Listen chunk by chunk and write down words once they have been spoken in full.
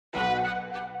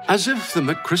As if the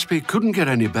McCrispy couldn't get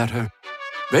any better,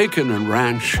 Bacon and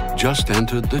Ranch just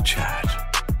entered the chat.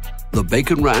 The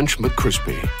Bacon Ranch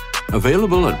McCrispy,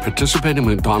 available at participating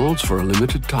McDonald's for a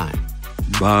limited time.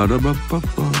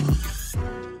 Ba-da-ba-ba-ba.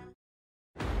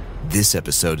 This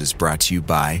episode is brought to you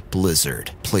by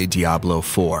Blizzard. Play Diablo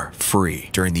 4 free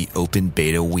during the open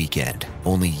beta weekend.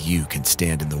 Only you can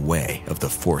stand in the way of the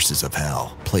forces of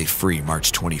hell. Play free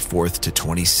March 24th to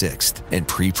 26th and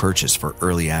pre-purchase for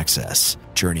early access.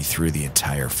 Journey through the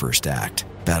entire first act.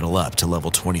 Battle up to level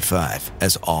 25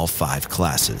 as all 5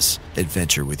 classes.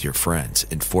 Adventure with your friends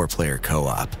in 4-player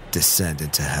co-op. Descend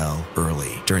into hell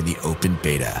early during the open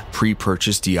beta.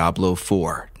 Pre-purchase Diablo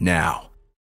 4 now.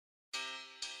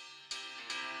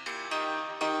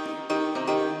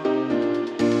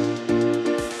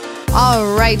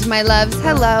 All right, my loves.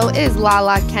 Hello, it is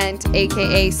Lala Kent,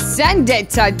 a.k.a. Send It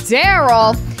to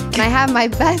Daryl. And I have my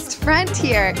best friend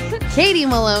here, Katie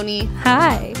Maloney.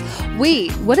 Hi.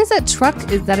 Wait, what is that truck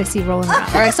that I see rolling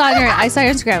around? Or I saw your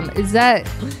Instagram. Is that...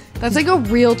 That's like a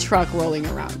real truck rolling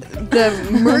around. The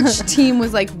merch team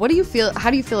was like, what do you feel? How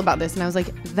do you feel about this? And I was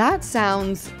like, that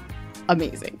sounds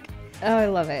amazing. Oh, I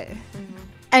love it.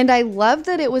 And I love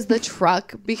that it was the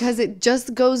truck because it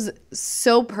just goes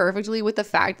so perfectly with the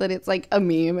fact that it's like a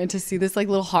meme, and to see this like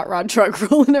little hot rod truck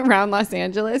rolling around Los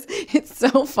Angeles, it's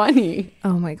so funny.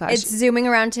 Oh my gosh. It's zooming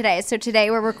around today. So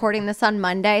today we're recording this on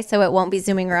Monday, so it won't be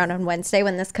zooming around on Wednesday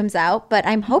when this comes out. But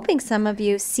I'm hoping some of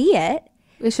you see it.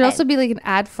 It should also be like an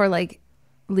ad for like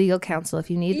legal counsel if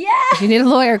you need a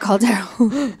lawyer, call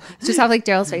Daryl. Just have like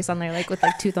Daryl's face on there, like with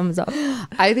like 2 thumbs up.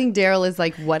 I think Daryl is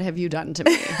like, what have you done to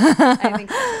me? I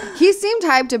think he seemed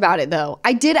hyped about it though.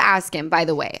 I did ask him, by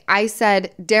the way. I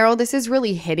said, Daryl, this is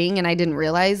really hitting and I didn't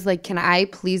realize, like, can I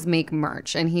please make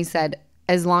merch? And he said,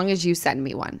 as long as you send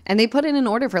me one. And they put in an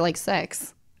order for like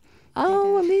 6.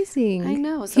 Oh, amazing. I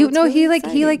know. So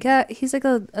he's like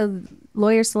a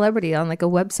lawyer celebrity on like a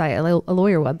website, a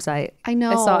lawyer website. I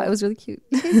know. I saw it. It was really cute.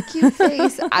 His cute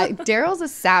face. Daryl's a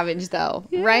savage though,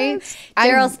 right?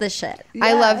 Daryl's the shit.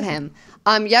 I love him.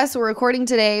 Yes, we're recording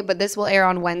today, but this will air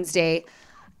on Wednesday.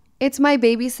 It's my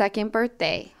baby's 2nd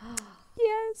birthday.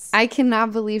 Yes. I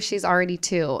cannot believe she's already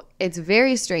 2. It's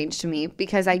very strange to me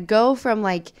because I go from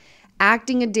like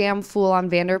acting a damn fool on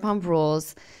Vanderpump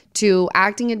Rules to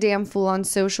acting a damn fool on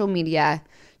social media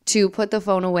to put the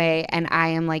phone away, and I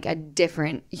am like a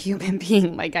different human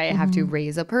being. Like I have to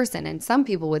raise a person. And some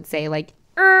people would say like,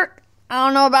 I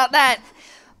don't know about that.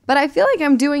 But I feel like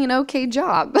I'm doing an okay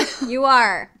job. You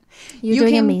are. You're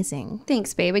doing amazing.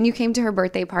 Thanks, babe. And you came to her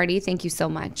birthday party. Thank you so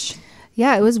much.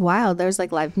 Yeah, it was wild. There was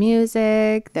like live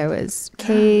music. There was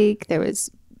cake. There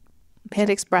was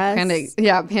Panda Express.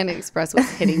 Panda Express was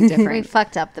hitting different. We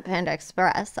fucked up the Panda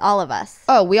Express, all of us.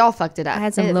 Oh, we all fucked it up. I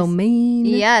had some lo mein.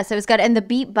 Yes, it was good. And the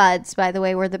Beat Buds, by the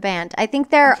way, were the band. I think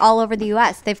they're all over the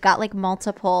U.S. They've got like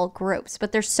multiple groups,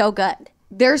 but they're so good.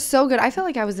 They're so good. I felt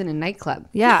like I was in a nightclub.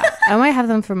 Yeah, I might have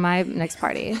them for my next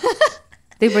party.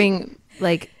 They bring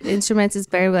like instruments. It's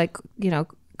very like,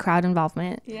 crowd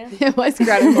involvement. Yeah. It was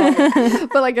crowd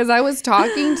involvement. But like as I was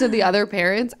talking to the other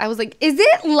parents, I was like, is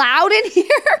it loud in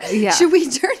here? Yeah. Should we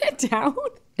turn it down?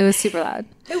 It was super loud.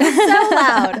 It was so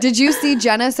loud. Did you see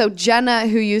Jenna? So Jenna,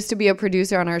 who used to be a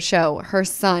producer on our show, her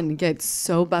son gets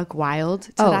so buck wild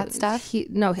to that stuff.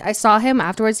 I saw him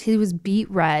afterwards. He was beet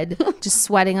red, just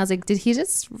sweating. I was like, did he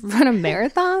just run a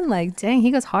marathon? Like, dang,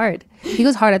 he goes hard. He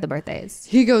goes hard at the birthdays.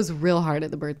 He goes real hard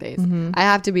at the birthdays. Mm-hmm. I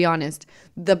have to be honest.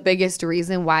 The biggest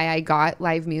reason why I got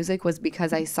live music was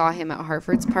because I saw him at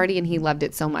Hartford's party and he loved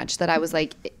it so much that I was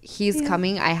like, he's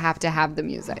coming. I have to have the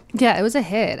music. Yeah, it was a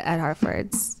hit at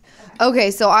Hartford's.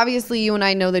 Okay, so obviously you and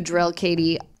I know the drill,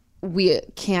 Katie. We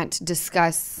can't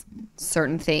discuss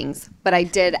certain things, but I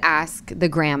did ask the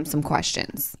Gram some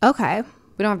questions. Okay.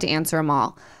 We don't have to answer them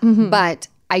all. Mm-hmm. But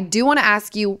I do want to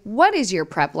ask you, what is your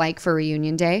prep like for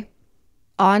reunion day?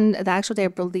 On the actual day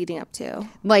leading up to?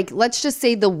 Like, let's just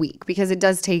say the week, because it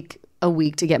does take a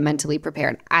week to get mentally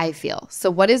prepared, I feel.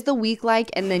 So what is the week like?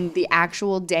 And then the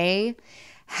actual day,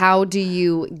 how do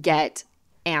you get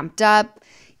amped up?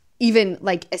 Even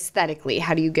like aesthetically,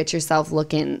 how do you get yourself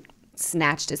looking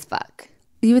snatched as fuck?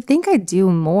 You would think I'd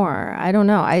do more. I don't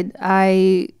know.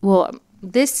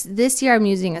 This year I'm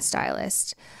using a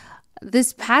stylist.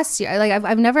 This past year, like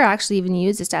I've never actually even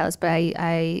used a stylist, but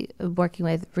I am working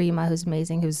with Rima, who's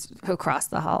amazing, who's across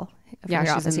the hall from your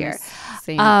office here.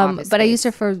 But I used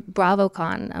her for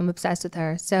BravoCon. I'm obsessed with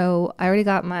her. So I already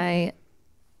got my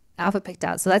outfit picked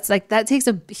out. So that takes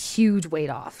a huge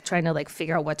weight off trying to like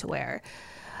figure out what to wear.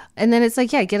 And then it's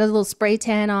like, yeah, get a little spray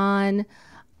tan on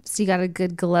so you got a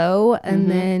good glow. And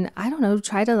then, I don't know,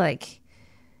 try to like,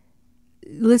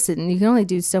 listen, you can only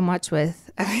do so much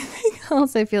with everything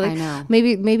else. I feel like I know.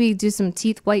 maybe do some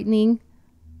teeth whitening.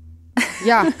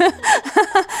 Yeah.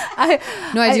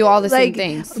 I do all the same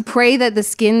things. Pray that the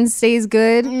skin stays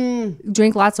good.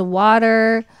 Drink lots of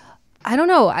water. I don't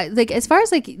know. As far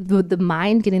as like the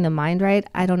mind, getting the mind right,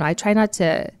 I don't know. I try not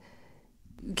to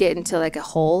get into like a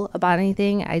hole about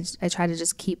anything. I try to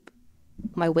just keep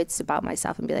my wits about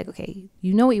myself and be like, okay,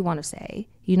 you know what you want to say.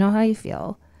 You know how you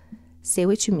feel. Say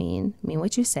what you mean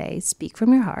what you say. Speak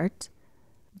from your heart.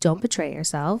 Don't betray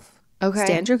yourself. Okay.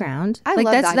 Stand your ground. I love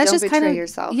that. Don't betray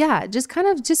yourself. Yeah,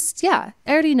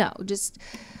 I already know.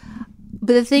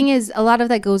 But the thing is, a lot of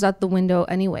that goes out the window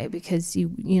anyway, because you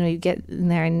get in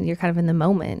there and you're kind of in the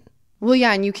moment. Well,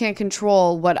 yeah, and you can't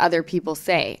control what other people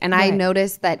say. And I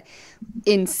noticed that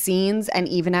in scenes and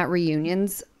even at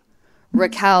reunions,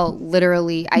 Raquel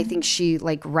literally, I think she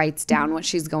like writes down what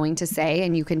she's going to say,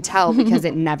 and you can tell because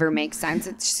it never makes sense.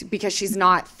 It's because she's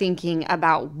not thinking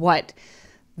about what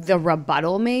the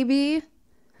rebuttal may be.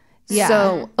 Yeah.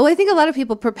 So, I think a lot of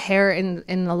people prepare in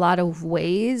a lot of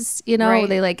ways, Right.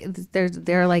 They like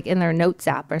they're like in their notes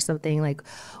app or something, like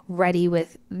ready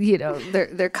with,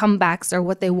 their comebacks or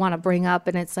what they want to bring up.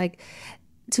 And it's like,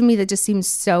 to me, that just seems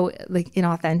so like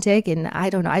inauthentic. And I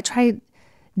don't know. I try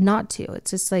not to.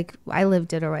 It's just like, I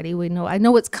lived it already. I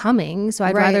know what's coming. So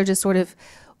I'd rather just sort of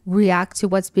react to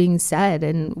what's being said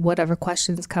and whatever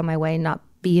questions come my way, not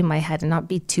be in my head and not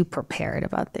be too prepared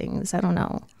about things. I don't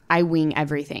know. I wing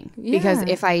everything because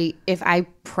if I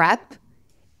prep,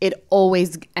 it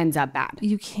always ends up bad.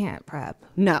 You can't prep.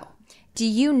 No.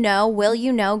 Will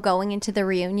you know going into the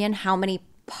reunion how many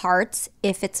parts,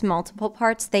 if it's multiple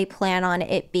parts, they plan on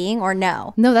it being, or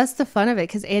no? No, that's the fun of it,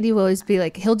 because Andy will always be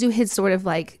like, he'll do his sort of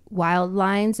like wild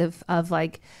lines of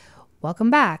like, welcome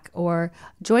back, or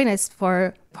join us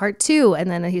for part 2.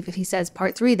 And then if he says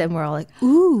part 3, then we're all like,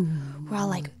 ooh. We're all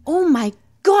like, oh my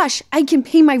gosh, I can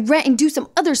pay my rent and do some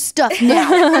other stuff now.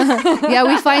 Yeah,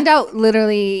 we find out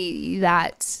literally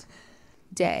that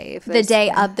day. The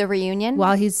day of the reunion?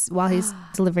 While he's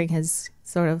delivering his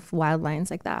sort of wild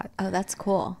lines like that. Oh, that's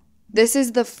cool. This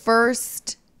is the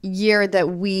first year that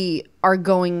we are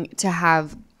going to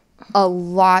have a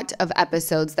lot of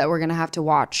episodes that we're going to have to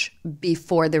watch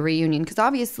before the reunion, because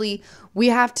obviously we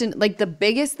have to, like, the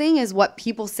biggest thing is what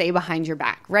people say behind your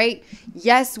back, right?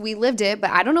 Yes, we lived it, but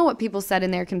I don't know what people said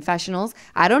in their confessionals.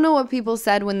 I don't know what people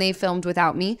said when they filmed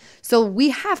without me. So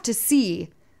we have to see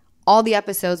all the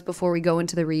episodes before we go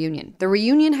into the reunion. The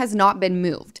reunion has not been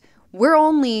moved. We're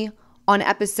only on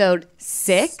episode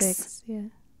 6. Yeah.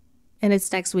 And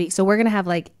it's next week. So we're going to have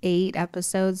like 8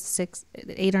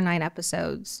 or 9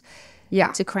 episodes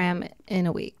to cram in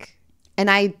a week. And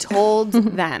I told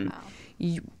them,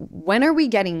 when are we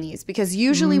getting these? Because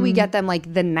usually we get them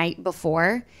like the night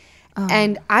before.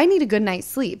 And I need a good night's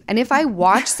sleep. And if I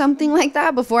watch something like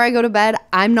that before I go to bed,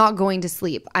 I'm not going to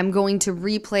sleep. I'm going to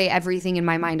replay everything in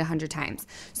my mind 100 times.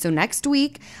 So next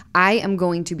week, I am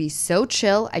going to be so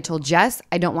chill. I told Jess,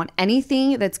 I don't want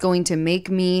anything that's going to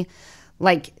make me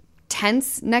like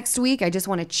tense next week. I just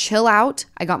want to chill out.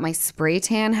 I got my spray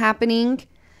tan happening.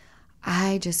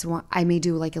 I may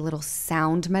do like a little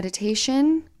sound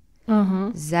meditation,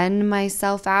 zen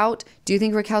myself out. Do you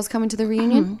think Raquel's coming to the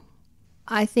reunion?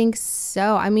 I think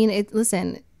so. I mean,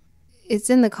 listen, it's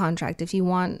in the contract. If you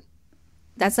want,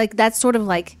 that's sort of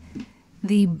like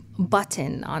the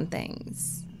button on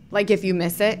things. Like if you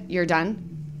miss it, you're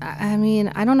done? I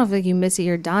mean, I don't know if like you miss it,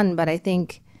 you're done, but I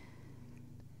think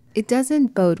it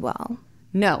doesn't bode well.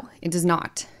 No, it does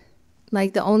not.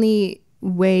 Like the only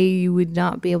way you would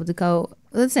not be able to go,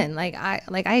 listen, I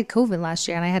had COVID last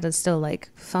year and I had to still like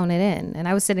phone it in, and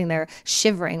I was sitting there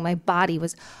shivering. My body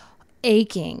was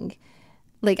aching.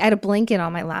 Like I had a blanket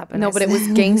on my lap. And but it was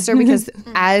gangster because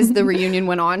as the reunion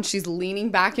went on, she's leaning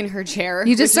back in her chair.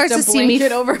 You just start to see me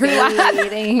over her lap.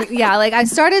 Yeah, like I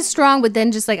started strong, but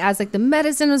then just like as like the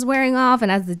medicine was wearing off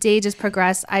and as the day just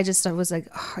progressed, I was like,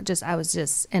 I was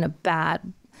just in a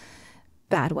bad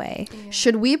way. Yeah.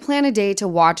 Should we plan a day to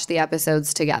watch the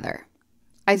episodes together?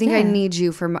 I think I need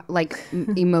you for like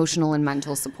emotional and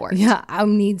mental support. Yeah, I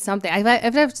need something. If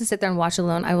I have to sit there and watch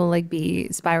alone, I will like be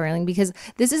spiraling, because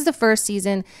this is the first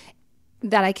season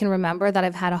that I can remember that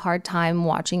I've had a hard time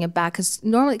watching it back. Because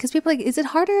people are like, is it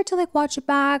harder to like watch it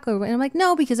back? And I'm like,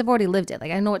 no, because I've already lived it.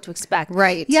 Like I know what to expect.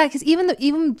 Right. Yeah, because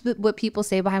even what people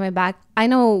say behind my back, I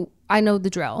know the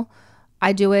drill.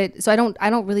 I do it, so I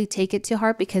don't really take it to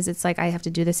heart, because it's like I have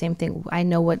to do the same thing. I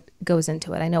know what goes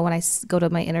into it. I know when I go to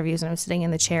my interviews and I'm sitting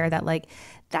in the chair that like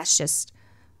that's just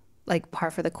like par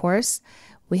for the course.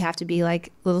 We have to be like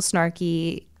a little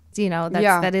snarky,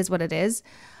 that is what it is.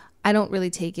 I don't really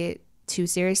take it too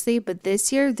seriously. But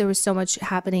this year, there was so much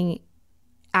happening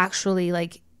actually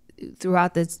like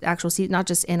throughout this actual season, not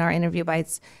just in our interview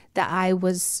bites, that I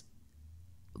was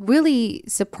really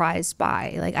surprised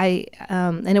by. Like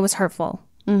and it was hurtful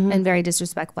and very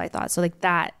disrespectful, I thought. So like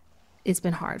that, it's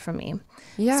been hard for me.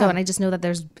 Yeah. So, and I just know that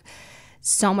there's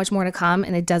so much more to come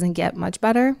and it doesn't get much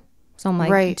better. So I'm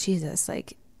like, Jesus,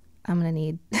 like I'm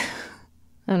going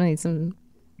to need some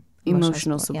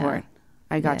emotional support.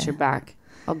 Yeah. I got your back.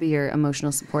 I'll be your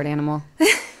emotional support animal.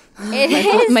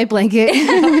 My blanket.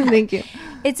 Thank you.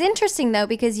 It's interesting, though,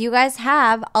 because you guys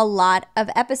have a lot of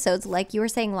episodes, like you were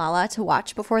saying, Lala, to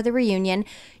watch before the reunion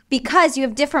because you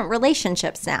have different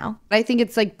relationships now. I think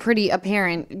it's like pretty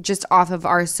apparent just off of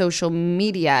our social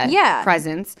media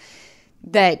presence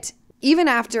that even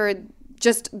after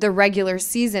just the regular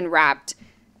season wrapped,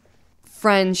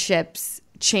 friendships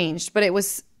changed. But it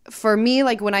was, for me,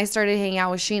 like when I started hanging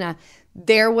out with Sheena,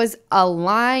 there was a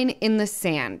line in the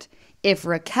sand. If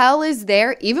Raquel is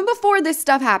there, even before this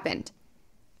stuff happened,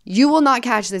 you will not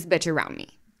catch this bitch around me.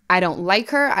 I don't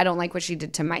like her. I don't like what she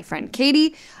did to my friend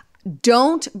Katie.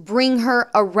 Don't bring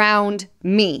her around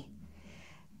me.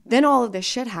 Then all of this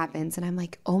shit happens and I'm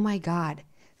like, oh my God,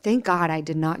 thank God I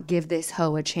did not give this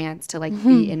hoe a chance to like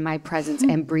be in my presence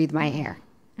and breathe my air.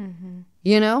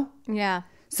 You know? Yeah.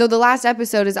 So the last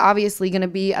episode is obviously going to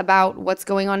be about what's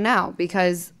going on now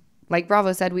because like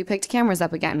Bravo said, we picked cameras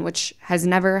up again, which has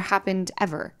never happened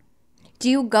ever. Do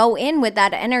you go in with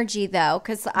that energy, though?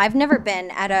 Because I've never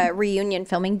been at a reunion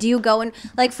filming. Do you go in,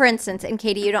 like, for instance, and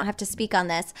Katie, you don't have to speak on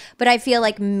this, but I feel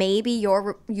like maybe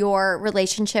your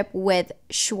relationship with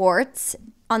Schwartz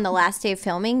on the last day of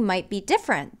filming might be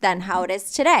different than how it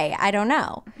is today. I don't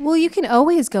know. Well, you can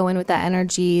always go in with that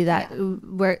energy that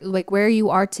where you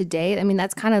are today. I mean,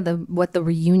 that's kind of what the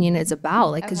reunion is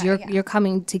about. Like, because you're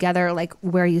coming together like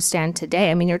where you stand today.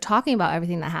 I mean, you're talking about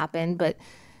everything that happened, but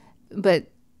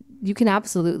you can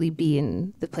absolutely be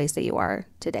in the place that you are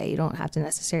today. You don't have to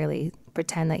necessarily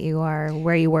pretend that you are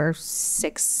where you were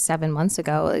 6-7 months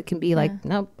ago. It can be like,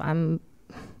 nope, I'm...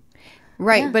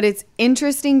 Right, but it's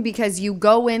interesting because you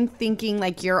go in thinking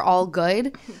like you're all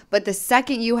good, but the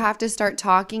second you have to start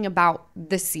talking about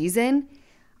the season,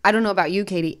 I don't know about you,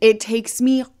 Katie, it takes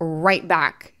me right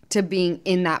back to being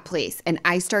in that place. And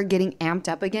I start getting amped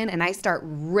up again and I start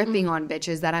ripping on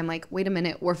bitches that I'm like, wait a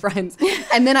minute, we're friends.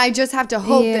 And then I just have to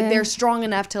hope that they're strong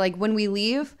enough to like, when we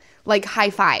leave, like high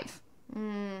five.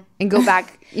 And go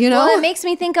back, you know? Well, it makes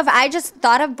me think of, I just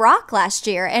thought of Brock last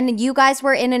year and you guys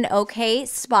were in an okay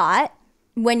spot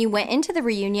when you went into the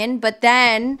reunion, but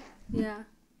then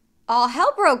all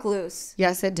hell broke loose.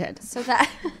 Yes, it did. So that...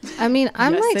 I mean,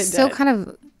 I'm like still kind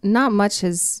of, not much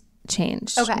has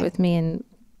changed with me and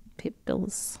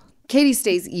Bills. Katie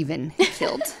stays even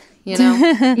killed, you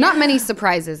know? Not many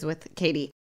surprises with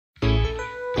Katie.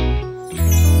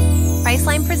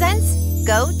 Priceline presents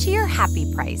Go to Your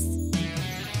Happy Price.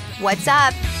 What's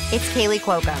up? It's Kaylee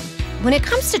Cuoco. When it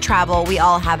comes to travel, we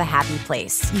all have a happy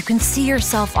place. You can see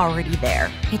yourself already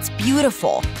there. It's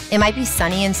beautiful. It might be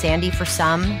sunny and sandy for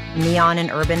some, neon and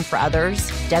urban for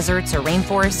others, deserts or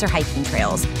rainforests or hiking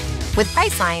trails. With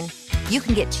Priceline, you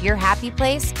can get to your happy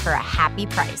place for a happy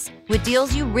price with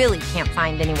deals you really can't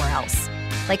find anywhere else.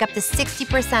 Like up to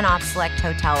 60% off select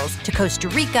hotels to Costa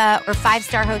Rica or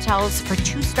 5-star hotels for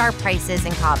 2-star prices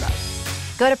in Cabo.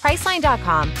 Go to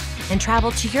Priceline.com and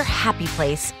travel to your happy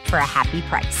place for a happy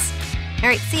price. All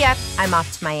right, see ya. I'm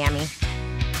off to Miami.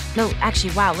 No,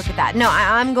 actually, wow, look at that. No,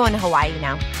 I'm going to Hawaii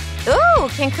now. Ooh,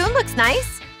 Cancun looks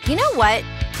nice. You know what?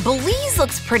 Belize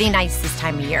looks pretty nice this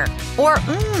time of year. Or,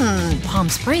 Palm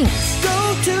Springs.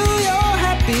 Go to your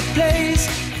happy place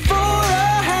for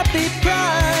a happy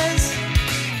price.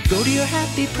 Go to your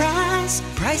happy price,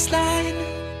 Priceline.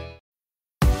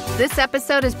 This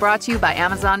episode is brought to you by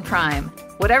Amazon Prime.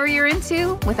 Whatever you're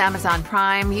into, with Amazon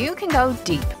Prime, you can go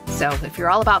deep. So if you're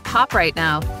all about pop right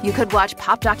now, you could watch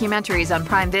pop documentaries on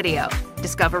Prime Video,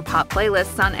 discover pop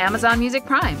playlists on Amazon Music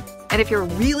Prime. And if you're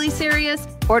really serious,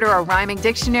 order a rhyming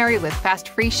dictionary with fast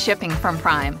free shipping from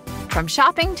Prime. From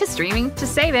shopping to streaming to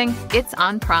saving, it's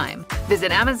on Prime.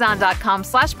 Visit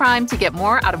Amazon.com/Prime to get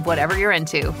more out of whatever you're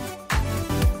into.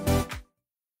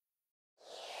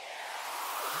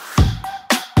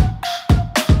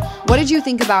 What did you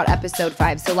think about episode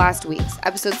 5? So last week's.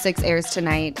 Episode 6 airs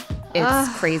tonight.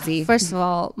 It's crazy. First of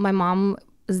all, my mom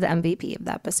was the MVP of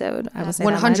the episode. I would say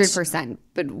 100%.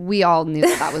 but we all knew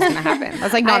that was going to happen.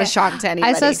 That's like not a shock to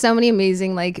anybody. I saw so many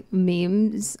amazing like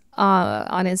memes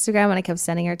on Instagram, and I kept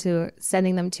sending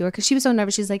them to her because she was so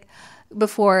nervous. She's like,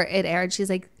 before it aired, she's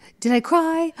like, "Did I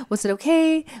cry? Was it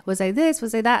okay? Was I this?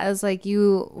 Was I that?" I was like,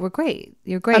 "You were great.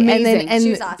 You're great." Amazing. And She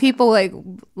was awesome. people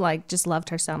like just loved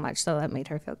her so much, so that made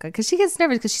her feel good because she gets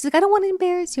nervous because she's like, "I don't want to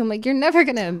embarrass you." I'm like, "You're never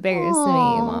gonna embarrass me,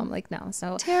 Mom." Like, no.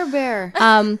 So Tear Bear.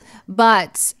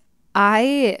 but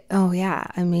I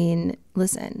mean,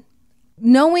 listen,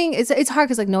 knowing it's hard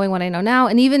because like knowing what I know now,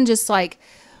 and even just like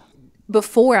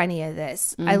before any of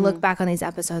this, I look back on these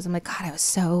episodes, I'm like, God, I was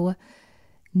so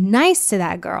nice to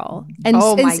that girl, and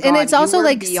and it's also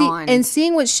like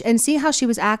seeing how she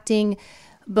was acting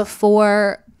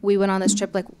before we went on this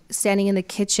trip, like standing in the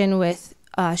kitchen with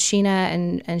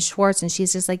Sheena and Schwartz, and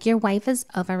she's just like, "Your wife is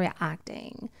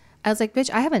overreacting." I was like, "Bitch,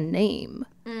 I have a name."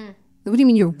 What do you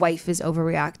mean your wife is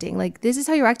overreacting? Like, this is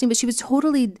how you're acting. But she was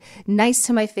totally nice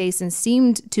to my face and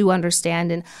seemed to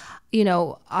understand. And, you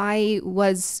know, I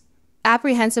was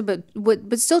apprehensive,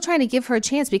 but still trying to give her a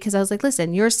chance because I was like,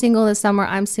 listen, you're single this summer.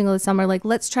 I'm single this summer. Like,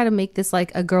 let's try to make this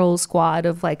like a girl squad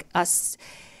of like us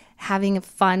having a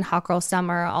fun hot girl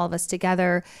summer, all of us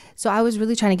together. So I was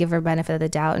really trying to give her benefit of the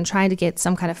doubt and trying to get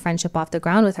some kind of friendship off the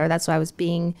ground with her. That's why I was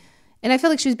being... And I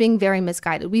feel like she was being very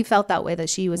misguided. We felt that way, that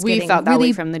she was getting felt that really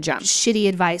way from the jump. Shitty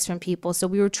advice from people. So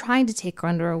we were trying to take her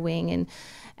under our wing,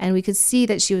 and we could see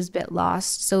that she was a bit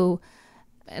lost. So,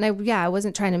 and I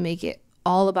wasn't trying to make it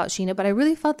all about Sheena, but I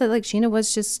really felt that like Sheena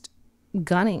was just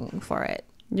gunning for it.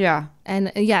 Yeah.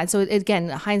 And yeah, so again,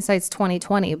 hindsight's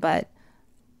 20/20, but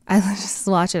I just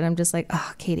watch it. I'm just like,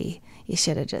 oh, Katie, you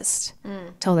should have just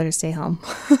told her to stay home.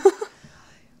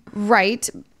 Right.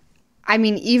 I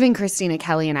mean, even Christina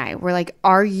Kelly and I were like,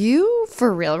 are you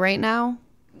for real right now?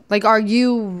 Like, are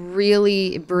you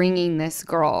really bringing this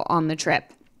girl on the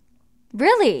trip?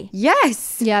 Really?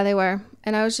 Yes. Yeah, they were.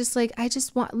 And I was just like,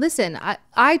 listen,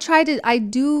 I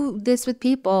do this with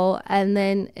people, and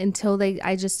then until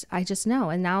I just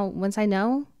know. And now once I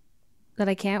know that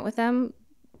I can't with them,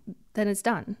 then it's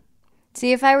done.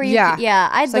 See, if I were you,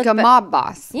 I'd it's like a mob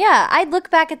boss. Yeah, I'd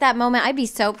look back at that moment. I'd be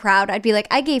so proud. I'd be like,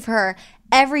 I gave her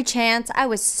every chance. I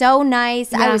was so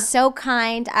nice. I was so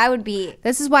kind. I would be.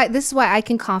 This is why I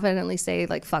can confidently say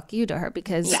like fuck you to her,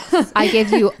 because I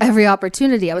gave you every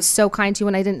opportunity. I was so kind to you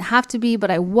when I didn't have to be,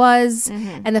 but I was.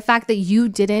 And the fact that you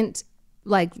didn't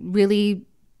like really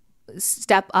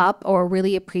step up or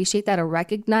really appreciate that or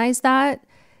recognize that,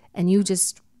 and you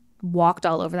just walked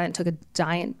all over that and took a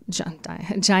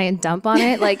giant dump on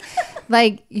it,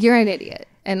 like you're an idiot,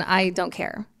 and I don't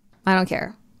care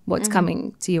what's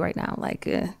coming to you right now. Like,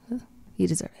 you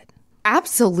deserve it.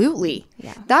 Absolutely.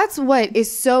 Yeah. That's what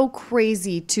is so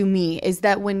crazy to me, is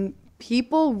that when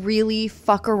people really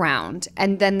fuck around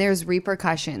and then there's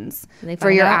repercussions for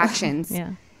your actions.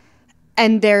 Yeah.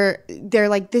 And they're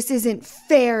like, this isn't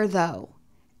fair though,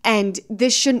 and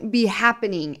this shouldn't be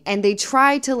happening. And they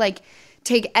try to like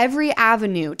take every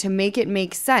avenue to make it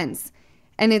make sense.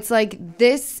 And it's like,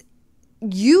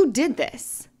 you did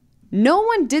this. No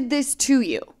one did this to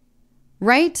you,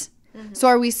 right? So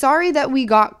are we sorry that we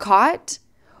got caught,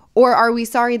 or are we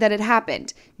sorry that it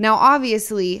happened? Now,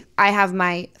 obviously, I have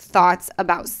my thoughts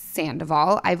about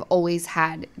Sandoval. I've always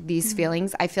had these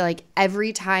feelings. I feel like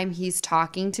every time he's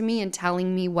talking to me and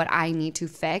telling me what I need to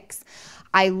fix,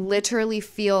 I literally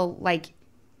feel like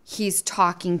he's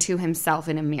talking to himself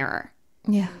in a mirror.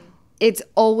 Yeah. It's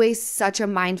always such a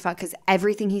mindfuck, because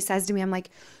everything he says to me, I'm like,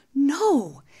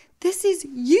 no, this is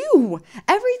you.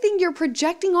 Everything you're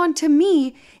projecting onto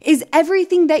me is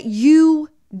everything that you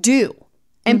do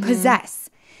and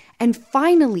possess. And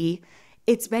finally,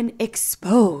 it's been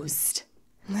exposed.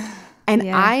 And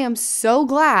I am so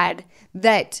glad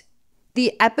that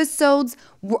the episodes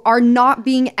are not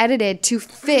being edited to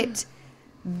fit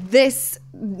this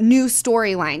new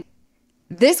storyline.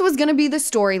 This was going to be the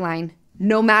storyline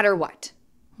no matter what.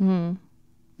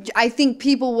 I think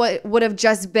people would have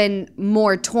just been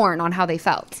more torn on how they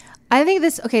felt. I think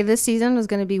this season was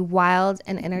going to be wild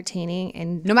and entertaining,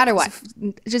 and no matter what,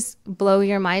 just blow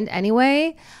your mind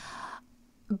anyway.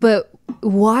 But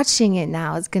watching it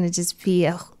now is going to just be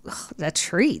a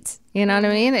treat. You know what I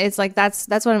mean? It's like that's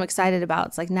what I'm excited about.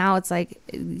 It's like now it's like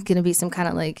going to be some kind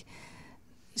of like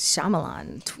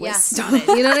Shyamalan twist on it.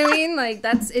 You know what I mean? Like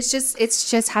it's just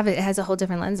it has a whole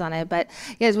different lens on it. But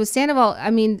yeah, with Sandoval,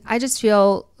 I mean, I just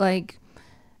feel like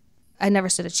I never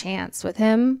stood a chance with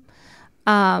him.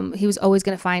 He was always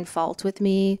going to find fault with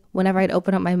me whenever I'd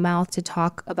open up my mouth to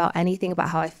talk about anything about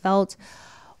how I felt,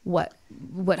 what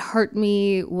hurt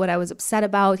me, what I was upset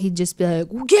about. He'd just be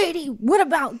like, Katie, what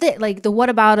about this? Like the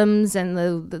whataboutums and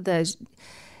the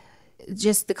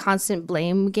just the constant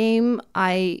blame game,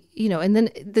 and then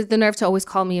the nerve to always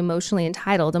call me emotionally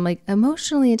entitled. I'm like,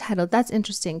 emotionally entitled? That's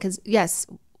interesting, because yes,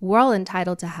 we're all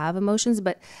entitled to have emotions,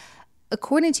 but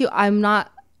according to you, I'm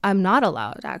not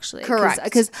allowed, actually. Correct.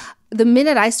 Because the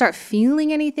minute I start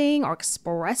feeling anything or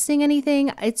expressing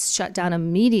anything, it's shut down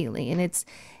immediately, and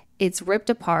it's ripped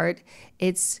apart,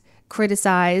 it's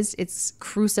criticized, it's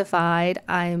crucified,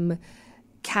 I'm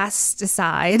cast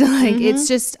aside. Like it's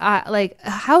just like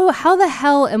how the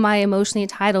hell am I emotionally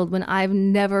entitled when I've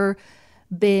never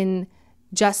been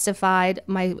justified?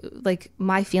 My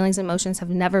feelings and emotions have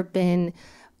never been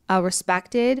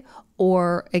respected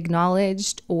or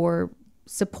acknowledged or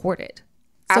supported.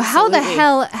 So Absolutely.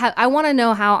 How the hell I want to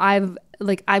know how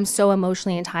I'm so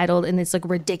emotionally entitled, and it's like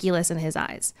ridiculous in his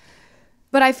eyes.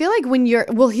 But I feel like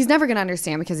he's never going to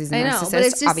understand because he's a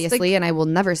narcissist, obviously, and I will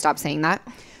never stop saying that.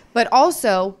 But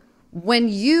also, when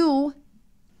you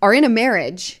are in a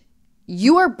marriage,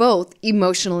 you are both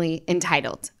emotionally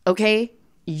entitled, okay?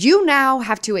 You now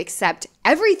have to accept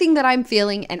everything that I'm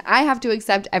feeling, and I have to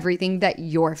accept everything that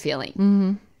you're feeling.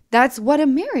 Mm-hmm. That's what a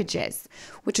marriage is,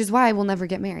 which is why I will never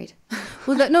get married.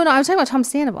 Well, no, I was talking about Tom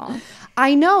Sandoval.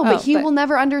 I know, but he will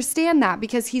never understand that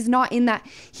because he's not in that.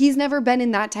 He's never been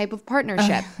in that type of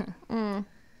partnership.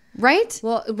 Right?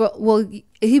 Well,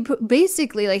 he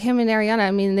basically, like him and Ariana,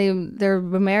 I mean, their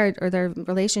marriage or their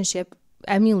relationship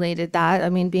emulated that. I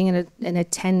mean, being in a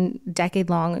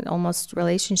 10-decade-long almost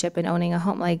relationship and owning a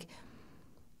home,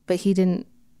 but he didn't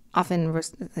often.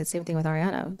 The same thing with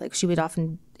Ariana. Like, she would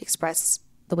often express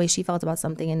the way she felt about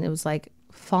something, and it was like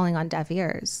falling on deaf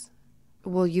ears.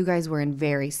 Well, you guys were in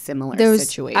very similar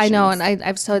situations. I know, and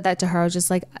I've said that to her. I was just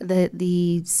like,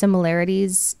 the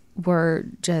similarities were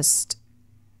just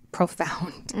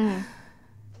profound.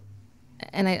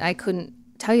 And I couldn't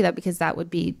tell you that because that would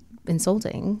be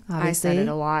insulting, obviously. I said it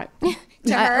a lot.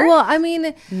 To her? Well, I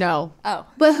mean, no. Oh.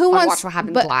 But who wants watch what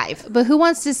happens live? But who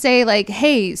wants to say, like,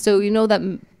 hey, so you know that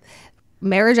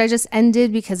marriage I just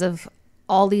ended because of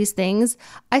all these things?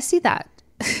 I see that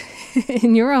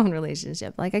in your own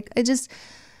relationship. Like, I just.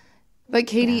 But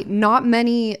Katie, not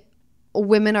many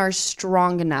women are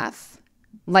strong enough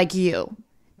like you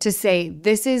to say,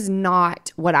 this is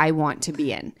not what I want to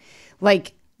be in.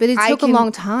 Like, but it took a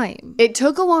long time. It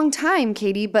took a long time,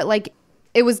 Katie, but like,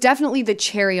 it was definitely the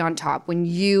cherry on top when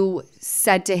you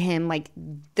said to him, like,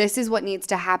 this is what needs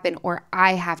to happen, or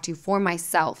I have to, for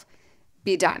myself,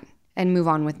 be done and move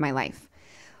on with my life.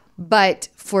 But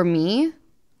for me,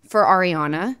 for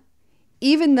Ariana,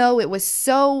 even though it was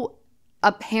so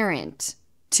apparent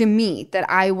to me that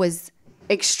I was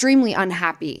extremely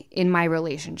unhappy in my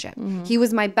relationship. Mm-hmm. He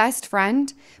was my best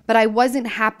friend, but I wasn't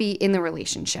happy in the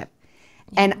relationship.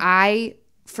 Yeah. And I,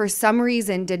 for some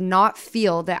reason, did not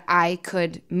feel that I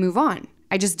could move on.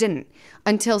 I just didn't,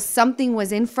 until something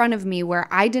was in front of me where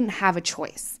I didn't have a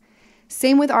choice.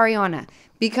 Same with Ariana.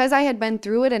 Because I had been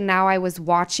through it and now I was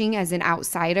watching as an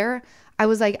outsider, I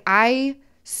was like, I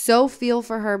so feel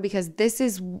for her because this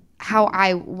is how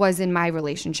I was in my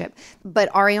relationship.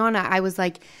 But Ariana, I was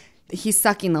like, he's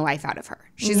sucking the life out of her.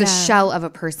 She's a shell of a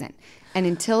person. And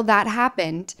until that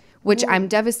happened, which I'm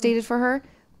devastated for her,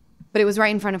 but it was right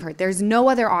in front of her. There's no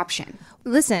other option.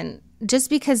 Listen, just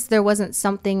because there wasn't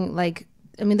something like,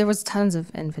 I mean, there was tons of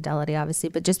infidelity, obviously,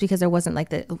 but just because there wasn't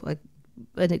like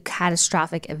a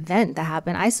catastrophic event that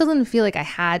happened, I still didn't feel like I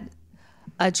had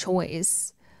a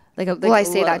choice. I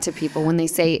say that to people when they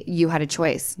say you had a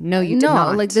choice. No, you did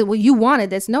not. No, you wanted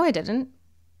this. No, I didn't.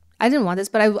 I didn't want this,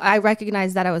 but I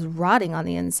recognized that I was rotting on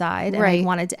the inside, and I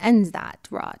wanted to end that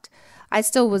rot. I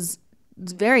still was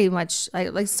very much,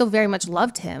 still very much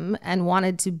loved him and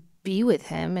wanted to be with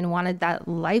him and wanted that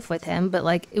life with him, but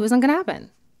like it wasn't gonna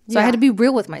happen. So I had to be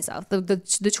real with myself.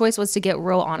 The choice was to get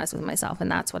real honest with myself,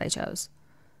 and that's what I chose.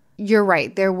 You're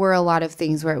right. There were a lot of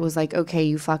things where it was like, okay,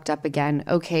 you fucked up again.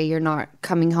 Okay, you're not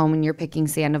coming home and you're picking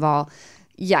Sandoval.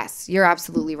 Yes, you're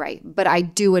absolutely right. But I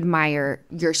do admire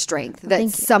your strength. That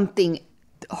something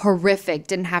horrific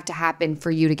didn't have to happen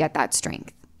for you to get that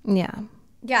strength. Yeah.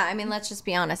 Yeah, I mean, let's just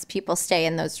be honest. People stay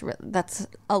in those. That's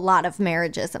a lot of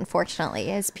marriages,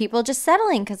 unfortunately, is people just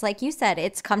settling because, like you said,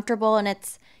 it's comfortable and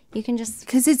it's you can just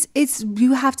because it's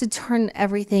you have to turn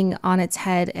everything on its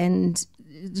head, and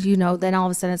then all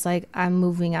of a sudden it's like I'm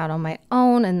moving out on my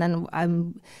own, and then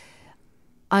I'm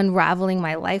unraveling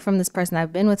my life from this person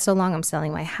I've been with so long. I'm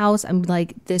selling my house. I'm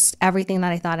like everything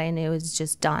that I thought I knew is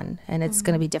just done, and it's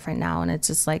going to be different now, and it's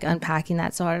just like unpacking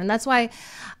that so hard, and that's why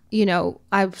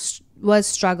I was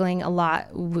struggling a lot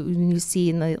when you see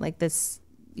in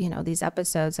these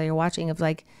episodes that you're watching of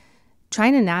like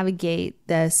trying to navigate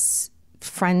this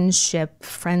friend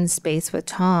space with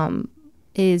Tom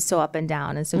is so up and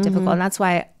down and so difficult. And that's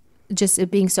why just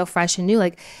it being so fresh and new,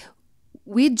 like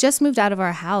we just moved out of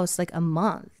our house like a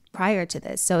month prior to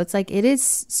this. So it's like, it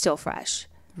is still fresh.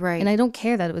 Right. And I don't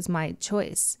care that it was my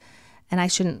choice. And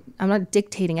I'm not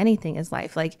dictating anything in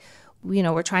life. Like, you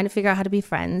know, we're trying to figure out how to be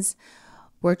friends.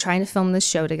 We're trying to film this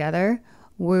show together.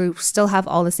 We still have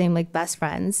all the same like best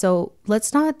friends. So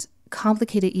let's not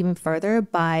complicate it even further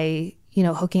by, you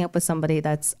know, hooking up with somebody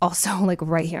that's also like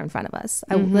right here in front of us.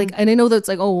 And I know that's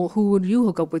like, oh, well, who would you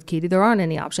hook up with, Katie? There aren't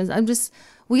any options. I'm just,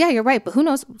 well, yeah, you're right. But who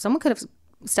knows? Someone could have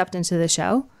stepped into the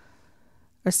show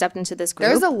or stepped into this group.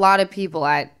 There's a lot of people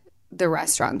at the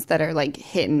restaurants that are like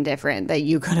hitting different that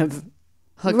you could have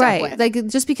hooked up with. Like,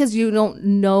 just because you don't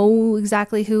know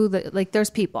exactly who, like, there's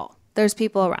people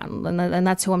around, and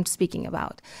that's who I'm speaking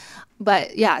about.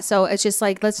 But yeah, so it's just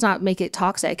like, let's not make it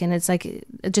toxic. And it's like,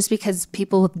 just because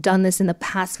people have done this in the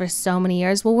past for so many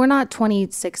years, well, we're not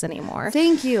 26 anymore.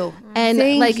 Thank you. And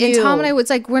and Tom and I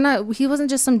was like, he wasn't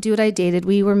just some dude I dated.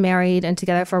 We were married and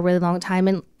together for a really long time.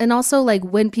 And also, like,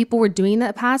 when people were doing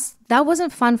that past, that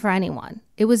wasn't fun for anyone.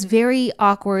 It was very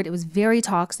awkward. It was very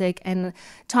toxic. And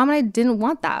Tom and I didn't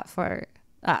want that for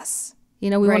us.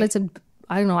 You know, we wanted to,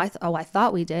 I don't know, I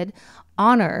thought we did,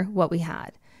 honor what we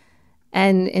had.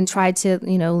 And tried to,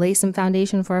 you know, lay some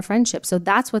foundation for our friendship. So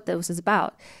that's what this is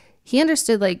about. He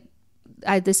understood, like,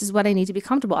 this is what I need to be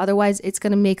comfortable. Otherwise, it's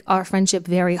going to make our friendship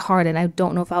very hard, and I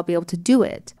don't know if I'll be able to do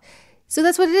it. So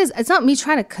that's what it is. It's not me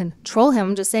trying to control him.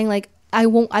 I'm just saying, like, I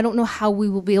don't know how we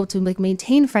will be able to, like,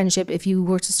 maintain friendship if you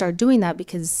were to start doing that,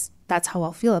 because that's how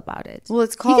I'll feel about it. Well,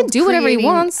 it's called he can do whatever he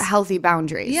wants. Healthy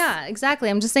boundaries. Yeah, exactly.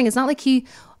 I'm just saying, it's not like he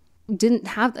didn't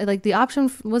have, like, the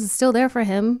option was still there for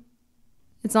him.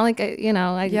 It's not like, you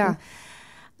know,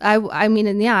 I mean,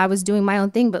 and yeah, I was doing my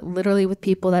own thing, but literally with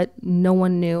people that no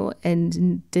one knew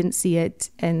and didn't see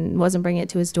it and wasn't bringing it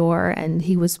to his door, and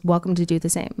he was welcome to do the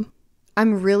same.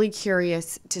 I'm really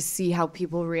curious to see how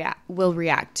people will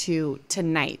react to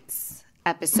tonight's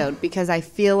episode, because I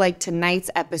feel like tonight's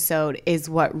episode is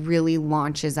what really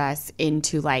launches us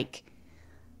into like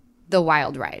the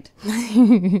wild ride.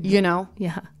 You know?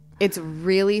 Yeah. It's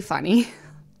really funny,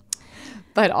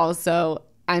 but also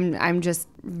I'm just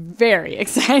very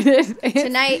excited.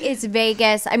 Tonight is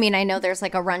Vegas. I mean, I know there's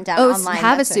like a rundown online.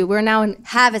 Havasu. We're now in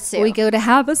Havasu. We go to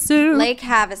Havasu. Lake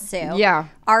Havasu. Yeah.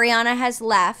 Ariana has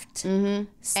left.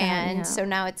 Mm-hmm. So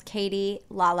now it's Katie,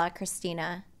 Lala,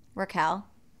 Christina, Raquel.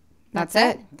 That's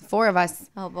it. The four of us.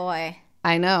 Oh, boy.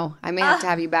 I know. I may have to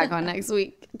have you back on next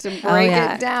week to break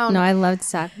it down. No, I love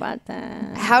to talk about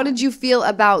that. How did you feel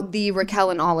about the Raquel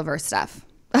and Oliver stuff?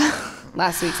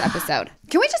 Last week's episode.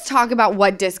 Can we just talk about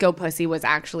what Discopussy was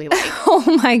actually like?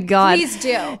 Oh my God. Please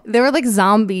do. They were like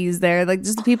zombies there. Like,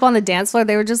 just the people on the dance floor,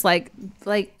 they were just like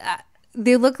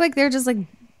they looked like they're just like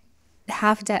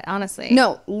half dead, honestly.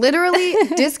 No, literally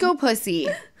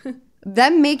Discopussy,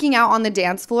 them making out on the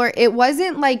dance floor, it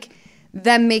wasn't like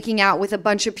them making out with a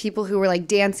bunch of people who were like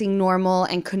dancing normal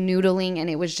and canoodling, and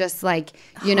it was just like,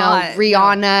 you know,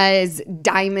 Rihanna's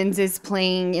Diamonds is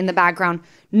playing in the background.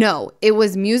 No, it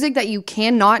was music that you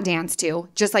cannot dance to,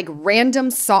 just like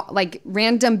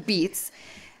random beats.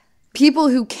 People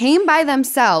who came by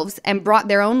themselves and brought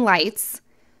their own lights,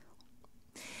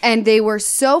 and they were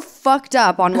so fucked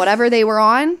up on whatever they were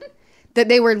on that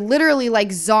they were literally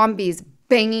like zombies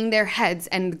banging their heads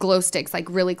and glow sticks like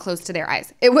really close to their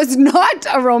eyes. It was not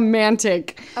a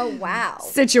romantic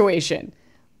situation.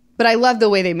 But I love the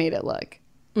way they made it look.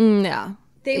 Yeah.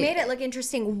 They made it look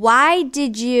interesting. Why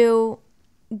did you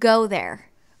go there?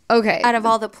 Okay. Out of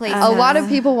all the places. A lot of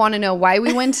people want to know why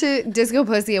we went to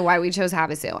Discopussy and why we chose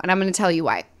Havasu. And I'm going to tell you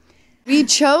why. We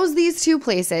chose these two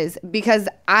places because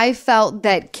I felt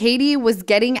that Katie was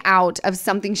getting out of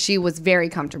something she was very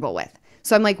comfortable with.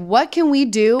 So I'm like, what can we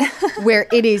do where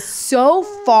it is so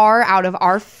far out of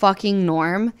our fucking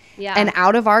norm and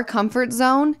out of our comfort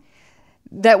zone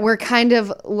that we're kind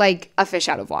of like a fish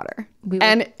out of water?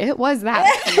 And it was that.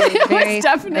 It was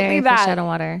definitely that. Fish out of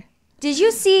water. Did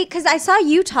you see, because I saw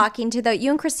you talking to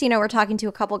you and Christina were talking to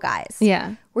a couple guys.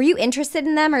 Yeah. Were you interested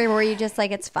in them, or were you just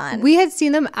like, it's fun? We had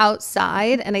seen them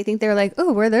outside, and I think they were like,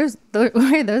 oh, where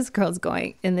are those girls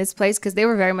going in this place? Because they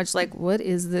were very much like, what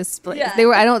is this place? Yeah. They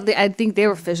were, I think they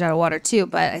were fish out of water too,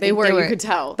 but they were, you could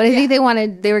tell. But I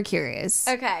think they were curious.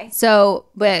 Okay. So,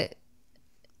 but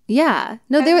yeah.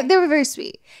 No, they were very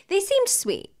sweet. They seemed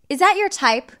sweet. Is that your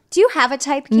type? Do you have a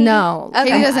type, Katie? No. Okay.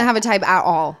 Katie doesn't have a type at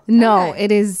all. No, it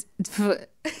is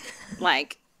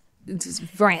like just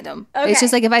random. Okay. It's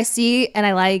just like if I see and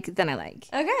I like, then I like.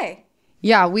 Okay.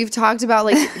 Yeah, we've talked about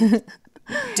like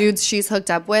dudes she's hooked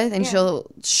up with, and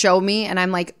she'll show me, and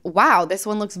I'm like, wow, this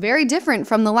one looks very different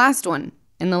from the last one.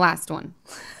 in the last one.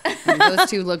 And those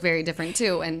two look very different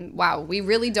too. And wow, we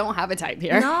really don't have a type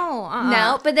here.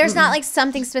 No, but there's not like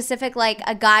something specific like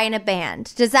a guy in a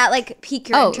band. Does that like pique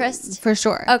your interest? For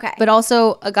sure. Okay. But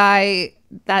also a guy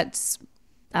that's,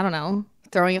 I don't know.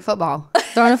 Throwing a football.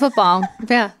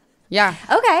 Yeah. Yeah.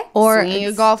 Okay. Or swinging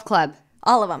a golf club.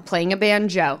 All of them. Playing a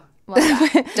banjo.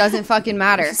 Doesn't fucking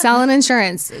matter. Selling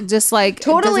insurance. Just like.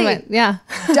 Totally. Yeah.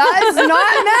 Does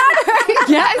not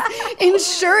matter. Yes.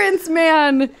 Insurance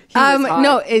man.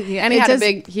 No. And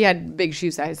he had big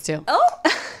shoe size too. Oh.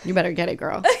 You better get it,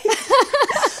 girl.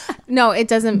 No, it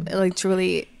doesn't like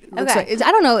truly. Okay.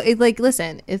 I don't know. It like,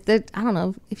 listen, I don't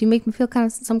know. If you make me feel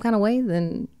some kind of way,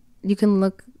 then you can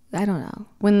look. I don't know.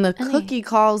 When the cookie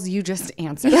calls, you just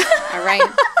answer. All right?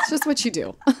 It's just what you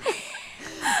do.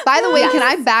 By the way, can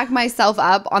I back myself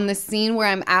up on the scene where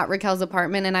I'm at Raquel's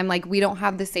apartment and I'm like, we don't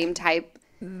have the same type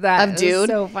of dude?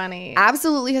 So funny.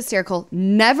 Absolutely hysterical.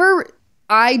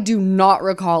 I do not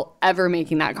recall ever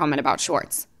making that comment about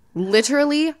Schwartz.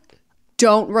 Literally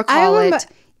don't recall it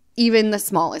even the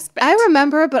smallest bit. I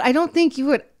remember, but I don't think you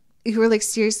were like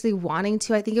seriously wanting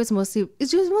to. I think it was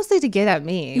mostly to get at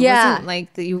me. It wasn't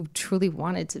like that you truly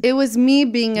wanted to. It was me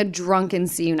being a drunken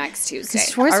see you next Tuesday.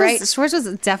 Schwartz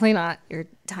was definitely not your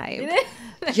type.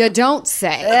 You don't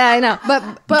say. Yeah, I know.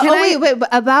 But wait,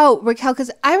 about Raquel,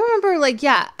 because I remember like,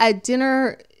 at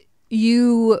dinner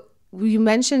you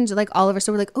mentioned like Oliver,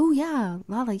 so we're like, oh yeah,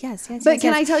 Lala, yes. But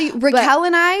can I tell you, Raquel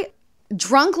and I,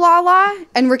 drunk Lala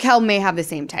and Raquel may have the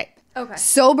same type. Okay.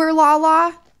 Sober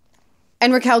Lala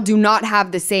and Raquel do not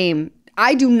have the same.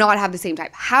 I do not have the same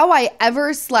type. How I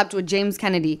ever slept with James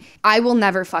Kennedy, I will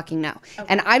never fucking know. Okay.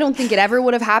 And I don't think it ever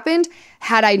would have happened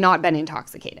had I not been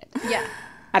intoxicated. Yeah.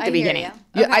 At the beginning.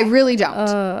 Okay. I really don't.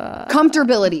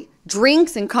 Comfortability.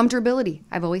 Drinks and comfortability.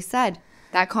 I've always said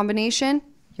that combination,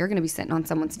 you're going to be sitting on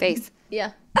someone's face.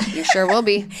 Yeah. You sure will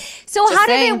be. So just how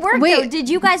did it work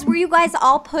though? Were you guys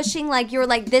all pushing like you were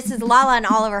like, this is Lala and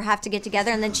Oliver have to get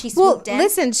together, and then she swooped in?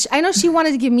 Listen, I know she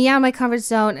wanted to get me out of my comfort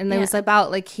zone, and it was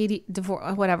about like Katie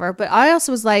divorce, whatever. But I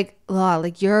also was like, Lala,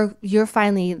 like you're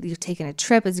taking a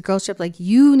trip, it's a girls trip, like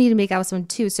you need to make out with someone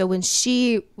too. So when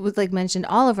she was like mentioned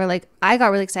Oliver, like I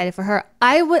got really excited for her.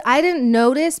 I didn't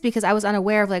notice because I was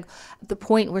unaware of like the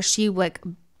point where she like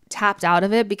tapped out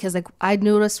of it, because like I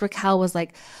noticed Raquel was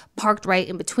like parked right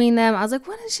in between them. I was like,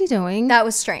 what is she doing? That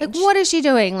was strange. Like, what is she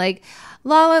doing? Like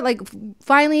Lala like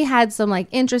finally had some like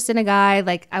interest in a guy.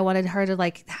 Like I wanted her to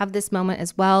like have this moment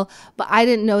as well, but I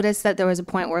didn't notice that there was a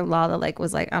point where Lala like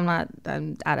was like, I'm out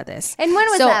of this. And when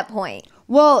was that point?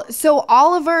 Well, so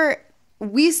Oliver,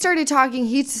 we started talking.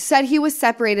 He said he was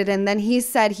separated, and then he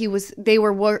said they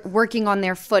were working on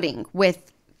their footing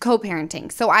with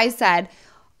co-parenting. So I said,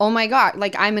 oh my God,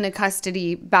 like I'm in a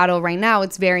custody battle right now.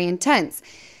 It's very intense.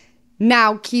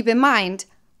 Now, keep in mind,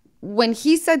 when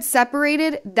he said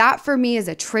separated, that for me is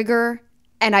a trigger,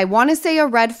 and I want to say a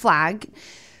red flag,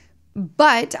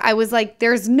 but I was like,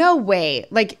 there's no way.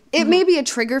 Like, it may be a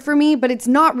trigger for me, but it's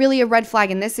not really a red flag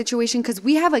in this situation, because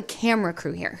we have a camera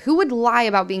crew here. Who would lie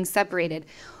about being separated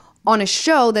on a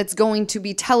show that's going to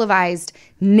be televised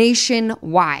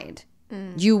nationwide?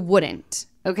 You wouldn't,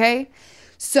 okay?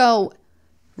 So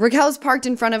Raquel's parked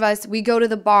in front of us. We go to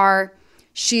the bar.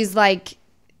 She's like,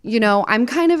 I'm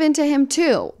kind of into him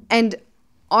too. And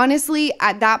honestly,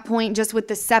 at that point, just with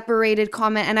the separated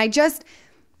comment, and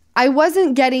I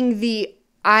wasn't getting the,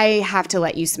 I have to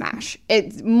let you smash.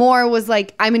 It more was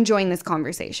like, I'm enjoying this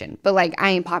conversation, but like, I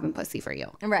ain't popping pussy for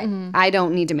you. Right. Mm-hmm. I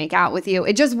don't need to make out with you.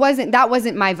 It just that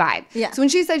wasn't my vibe. Yeah. So when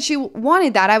she said she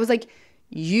wanted that, I was like,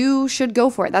 you should go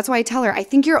for it. That's why I tell her, I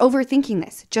think you're overthinking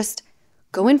this. Just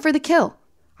go in for the kill.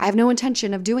 I have no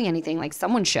intention of doing anything like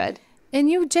someone should. And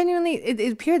you genuinely,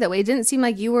 it appeared that way. It didn't seem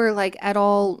like you were like at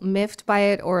all miffed by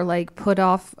it or like put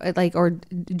off like or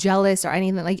jealous or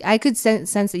anything. Like I could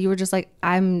sense that you were just like,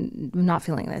 I'm not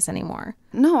feeling this anymore.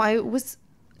 No, I was.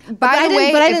 By the way,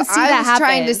 if I was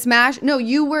trying to smash, no,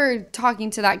 you were talking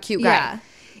to that cute guy. Yeah.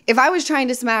 If I was trying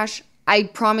to smash, I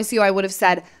promise you I would have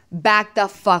said, back the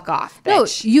fuck off,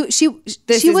 bitch. No, she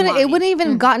wouldn't. It wouldn't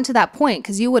even gotten to that point,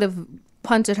 because you would have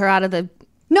punted her out of the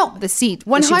seat.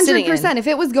 100%. If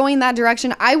it was going that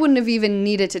direction, I wouldn't have even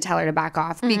needed to tell her to back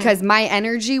off, because my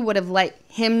energy would have let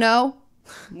him know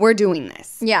we're doing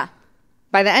this. Yeah.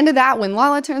 By the end of that, when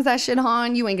Lala turns that shit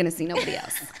on, you ain't gonna see nobody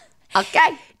else.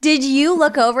 Okay. Did you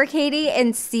look over, Katie,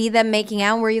 and see them making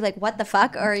out? Were you like, what the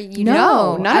fuck? Or you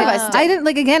No, none of us did. I didn't,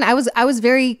 like, again, I was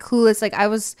very clueless. Like I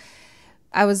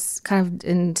was kind of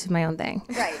into my own thing.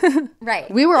 Right.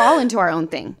 We were all into our own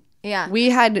thing. Yeah. We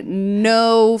had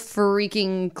no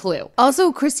freaking clue.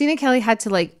 Also, Christina Kelly had to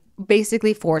like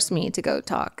basically forced me to go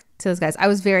talk to those guys. I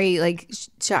was very like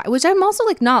shy, which I'm also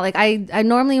like not like I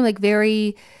normally am like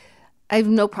very. I have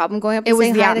no problem going up. It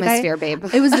was the atmosphere, babe.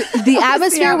 It was the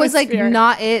atmosphere was like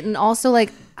not it, and also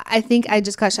like I think I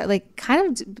just got shy. Like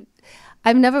kind of.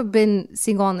 I've never been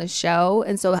single on the show,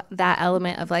 and so that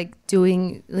element of like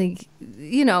doing like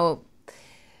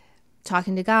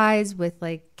talking to guys with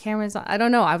like cameras on, I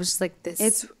don't know. I was just like this.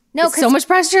 It's so much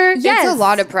pressure. Yes. It's a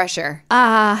lot of pressure.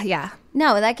 Yeah.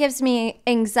 No, that gives me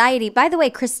anxiety. By the way,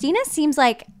 Christina seems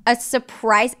like a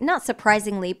surprise, not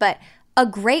surprisingly, but a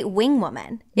great wing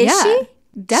woman. Is she?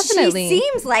 Definitely. She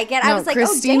seems like it. I was like,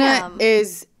 Christina oh, damn.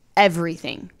 is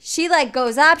everything. She like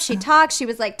goes up, she talks, she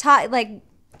was like,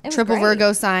 Triple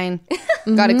Virgo sign,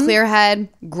 got a clear head,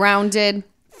 grounded,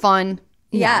 fun.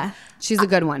 Yeah. She's a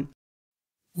good one.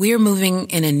 We're moving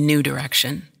in a new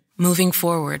direction, moving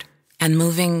forward and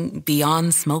moving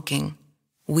beyond smoking.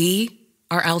 We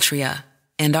are Altria,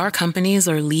 and our companies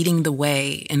are leading the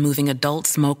way in moving adult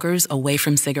smokers away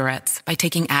from cigarettes by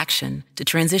taking action to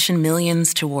transition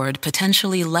millions toward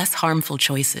potentially less harmful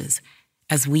choices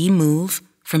as we move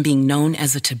from being known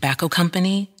as a tobacco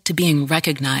company to being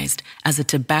recognized as a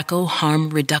tobacco harm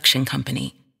reduction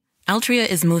company. Altria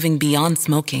is moving beyond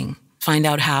smoking. Find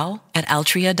out how at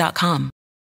altria.com.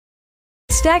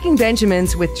 Stacking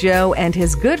Benjamins with Joe and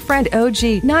his good friend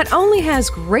OG not only has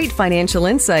great financial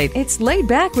insight, it's laid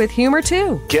back with humor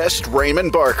too. Guest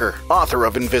Raymond Barker, author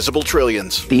of Invisible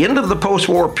Trillions. The end of the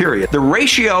post-war period, the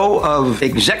ratio of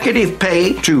executive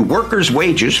pay to workers'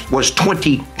 wages was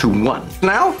 20-1.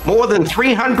 Now, more than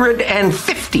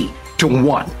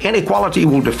 350-1. Inequality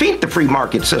will defeat the free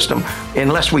market system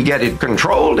unless we get it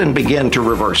controlled and begin to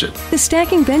reverse it. The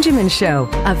Stacking Benjamin Show,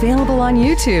 available on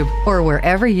YouTube or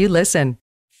wherever you listen.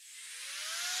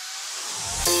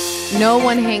 No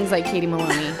one hangs like Katie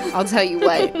Maloney. I'll tell you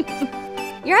what.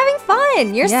 You're having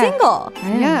fun. You're single.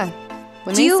 Yeah.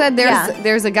 When they said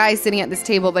there's a guy sitting at this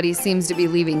table, but he seems to be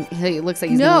leaving. He looks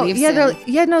like he's going to leave soon. They're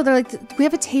like, we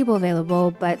have a table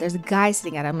available, but there's a guy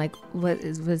sitting at it. I'm like, what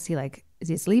is he like? Is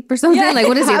he asleep or something? Yeah. Like,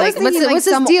 what is he like? What's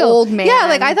his deal? Old man. Yeah,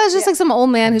 like I thought it was just like some old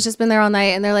man who's just been there all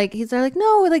night, and they're like,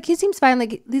 no, like he seems fine.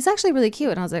 Like he's actually really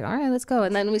cute. And I was like, all right, let's go.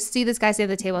 And then we see this guy sit at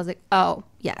the table. I was like, oh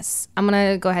yes, I'm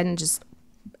gonna go ahead and just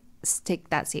take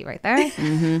that seat right there.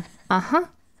 Mm-hmm. I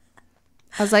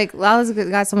was like, Lala's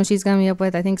got someone she's gonna meet up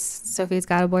with. I think Sophie's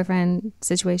got a boyfriend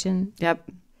situation. Yep.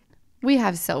 We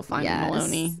have so fun,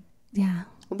 Maloney. Yeah.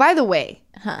 By the way,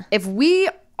 if we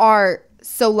are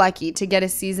so lucky to get a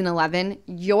season 11,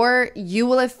 you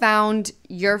will have found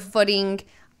your footing.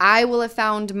 I will have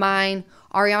found mine.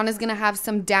 Ariana's gonna have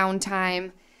some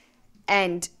downtime,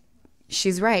 and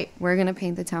she's right. We're gonna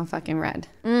paint the town fucking red.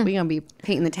 We're gonna be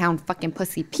painting the town fucking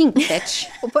pussy pink, bitch.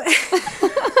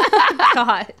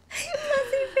 God.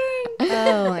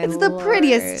 Oh, it's the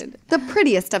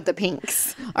prettiest of the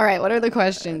pinks. All right, what are the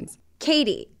questions?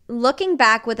 Katie, looking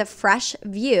back with a fresh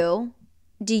view,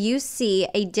 do you see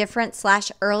a different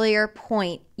 / earlier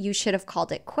point you should have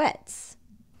called it quits?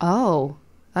 Oh,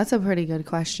 that's a pretty good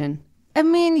question. I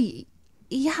mean,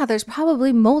 yeah, there's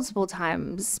probably multiple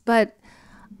times, but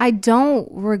I don't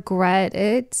regret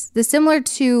it. Similar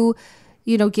to,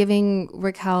 giving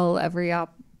Raquel every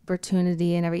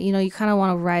opportunity and you kind of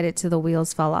want to ride it till the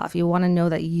wheels fall off. You want to know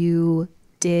that you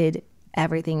did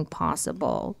everything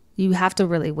possible. You have to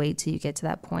really wait till you get to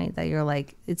that point that you're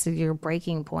like, it's your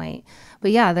breaking point.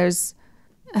 But yeah,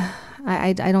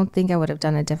 I don't think I would have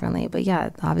done it differently. But yeah,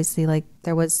 obviously, like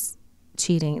there was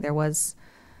cheating. There was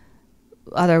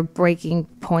other breaking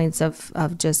points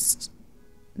of just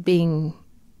being,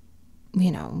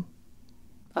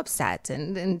 upset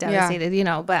and devastated,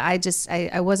 but I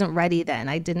wasn't ready then.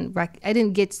 I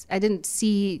didn't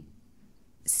see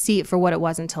it for what it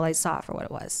was until I saw it for what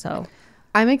it was. So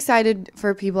I'm excited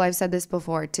for people, I've said this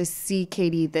before, to see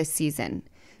Katie this season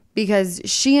because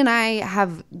she and I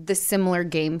have the similar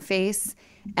game face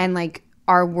and like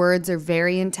our words are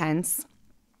very intense.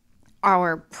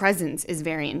 Our presence is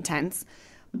very intense.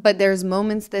 But there's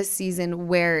moments this season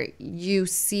where you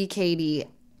see Katie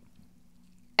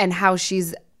and how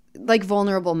she's like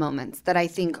vulnerable moments that I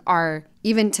think are,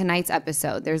 even tonight's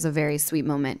episode, there's a very sweet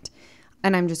moment.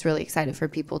 And I'm just really excited for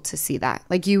people to see that.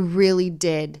 Like you really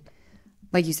did,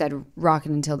 like you said, rock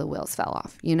it until the wheels fell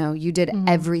off. You did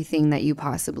everything that you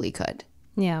possibly could.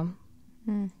 Yeah.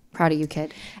 Proud of you,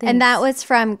 kid. Thanks. And that was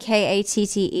from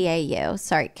Katteau.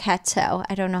 Sorry, Keto.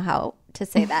 I don't know how to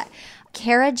say that.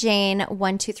 Kara Jane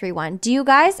 1231. Do you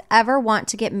guys ever want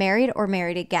to get married or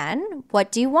married again?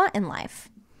 What do you want in life?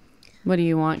 What do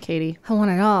you want, Katie? I want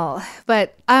it all.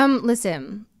 But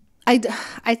listen, I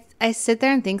sit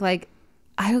there and think like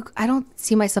I don't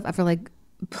see myself ever like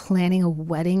planning a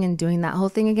wedding and doing that whole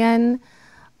thing again.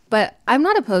 But I'm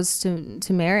not opposed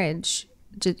to marriage.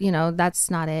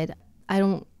 That's not it.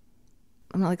 I'm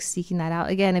not like seeking that out.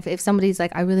 Again, if somebody's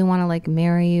like, I really want to like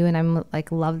marry you and I'm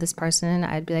like love this person,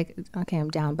 I'd be like, okay, I'm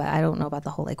down. But I don't know about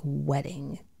the whole like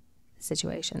wedding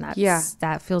situation.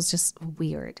 That feels just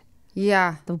weird.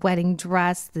 Yeah. The wedding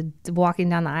dress, the walking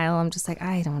down the aisle. I'm just like,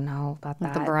 I don't know about that.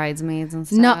 With the bridesmaids and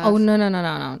stuff. No. Oh, no.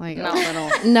 Like no. a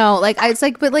little. No, like it's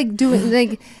like, but like doing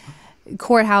like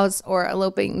courthouse or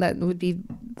eloping, that would be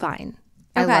fine.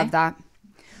 I love that.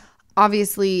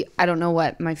 Obviously, I don't know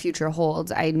what my future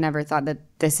holds. I never thought that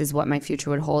this is what my future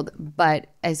would hold. But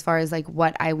as far as like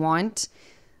what I want,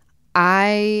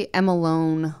 I am a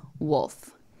lone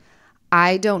wolf.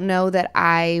 I don't know that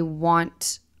I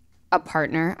want a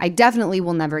partner. I definitely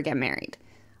will never get married.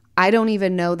 I don't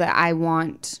even know that I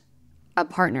want a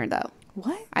partner though.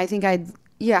 What? I think I've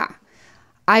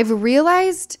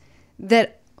realized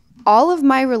that all of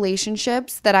my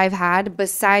relationships that I've had,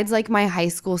 besides like my high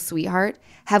school sweetheart,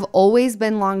 have always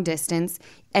been long distance.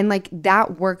 And like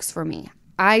that works for me.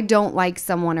 I don't like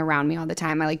someone around me all the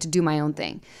time. I like to do my own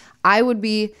thing. I would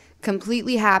be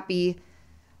completely happy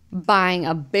buying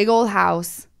a big old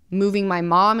house, moving my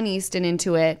mom and Easton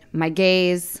into it, my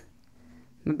gays,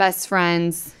 my best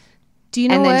friends. Do you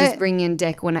know and then what? just bring in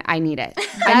dick when I need it.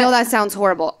 I know that sounds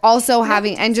horrible. Also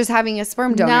having a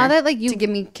sperm donor now that like you to give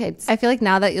me kids. I feel like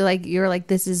now that you're like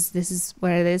this is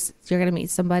what it is. You're gonna meet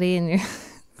somebody and you're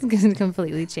gonna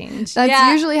completely change.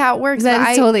 That's usually how it works.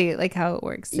 That's totally like how it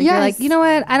works. Like, yes. You're like, you know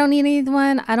what? I don't need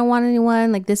anyone. I don't want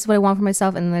anyone. Like this is what I want for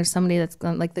myself. And there's somebody that's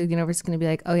gonna, like the universe is gonna be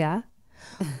like, oh yeah,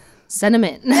 send them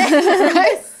in.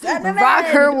 Rock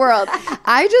her world.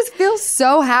 I just feel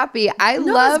so happy. I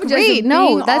love just being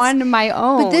on my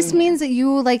own. But this means that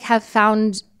you like have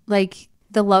found like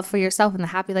the love for yourself and the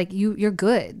happy. Like you're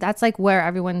good. That's like where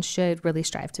everyone should really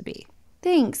strive to be.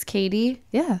 Thanks, Katie.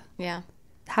 Yeah. Yeah.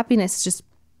 Happiness just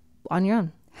on your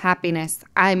own. Happiness.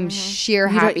 I'm sheer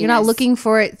happiness. You're not looking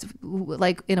for it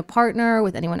like in a partner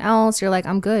with anyone else. You're like,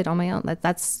 I'm good on my own.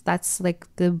 That's like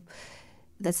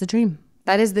that's the dream.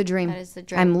 That is the dream. That is the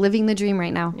dream. I'm living the dream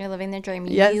right now. You're living the dream.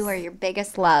 Yes. You are your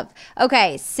biggest love.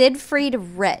 Okay, Siegfried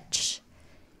Rich.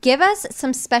 Give us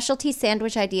some specialty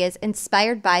sandwich ideas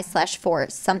inspired by / for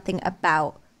something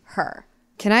about her.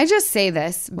 Can I just say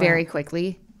this very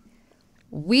quickly?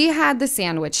 We had the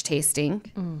sandwich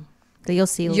tasting. That you'll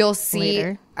see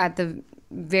later. At the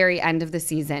very end of the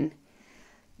season.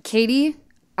 Katie,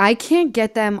 I can't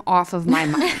get them off of my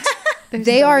mind.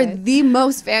 They are the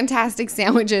most fantastic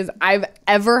sandwiches I've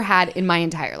ever had in my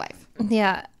entire life.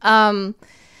 Yeah. They're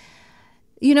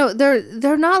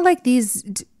not like these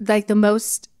like the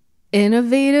most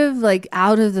innovative, like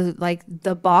out of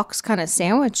the box kind of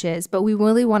sandwiches, but we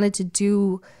really wanted to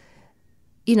do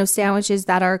sandwiches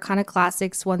that are kind of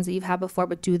classics, ones that you've had before,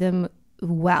 but do them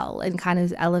well and kind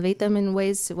of elevate them in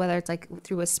ways, whether it's like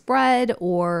through a spread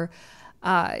or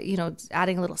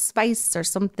adding a little spice or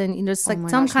something, just like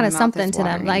some kind of something to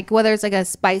them. Like whether it's like a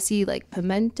spicy like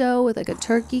pimento with like a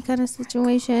turkey kind of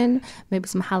situation, maybe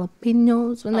some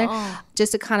jalapenos in there,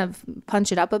 just to kind of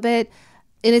punch it up a bit.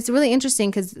 And it's really interesting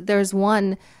because there's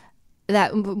one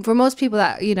that for most people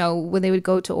that, when they would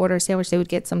go to order a sandwich, they would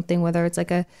get something, whether it's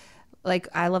like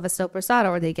I love a sopressata,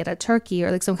 or they get a turkey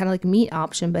or like some kind of like meat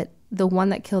option. But the one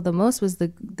that killed the most was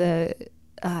the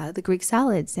Greek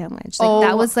salad sandwich.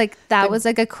 That was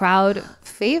like a crowd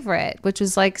favorite, which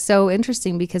was like so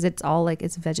interesting because it's all like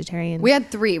it's vegetarian. We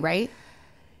had 3, right?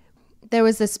 There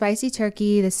was the spicy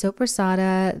turkey, the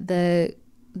sopressata,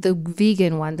 the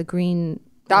vegan one, the green.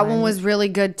 That one was really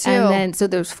good too. And then so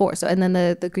there's 4. So and then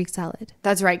the Greek salad.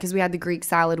 That's right, because we had the Greek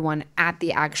salad one at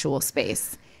the actual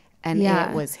space, and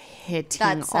it was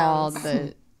hitting all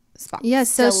the spots. Yeah,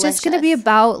 so delicious. It's just going to be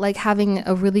about like having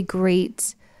a really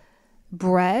great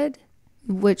bread,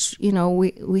 which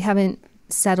we haven't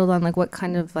settled on like what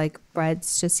kind of like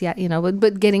breads just yet,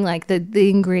 but getting like the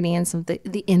ingredients of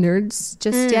the innards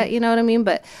just yet, you know what I mean?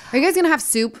 But are you guys gonna have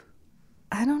soup?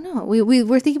 I don't know.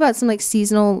 We're thinking about some like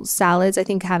seasonal salads. I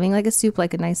think having like a soup,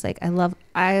 like a nice like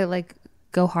I like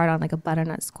go hard on like a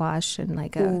butternut squash and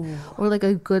like or like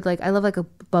a good like I love like a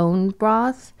bone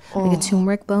broth, like a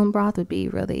turmeric bone broth would be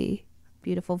really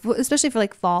beautiful, especially for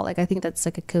like fall. Like I think that's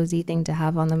like a cozy thing to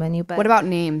have on the menu. But what about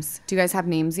names? Do you guys have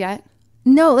names yet?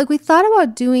 No, like we thought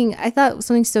about doing. I thought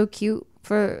something so cute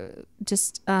for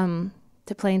just to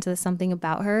play into the something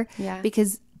about her. Yeah,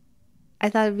 because I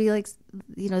thought it'd be like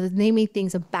the naming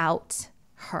things about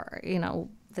her.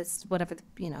 This whatever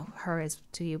her is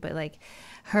to you, but like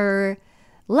her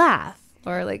laugh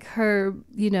or like her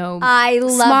I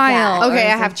love smile. that.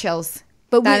 Okay, I have chills.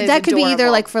 But that could be either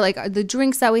like for like the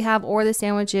drinks that we have or the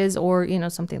sandwiches or, you know,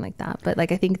 something like that. But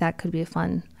like I think that could be a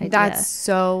fun idea. That's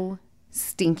so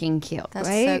stinking cute. That's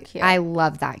right? so cute. I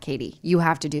love that, Katie. You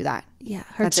have to do that. Yeah,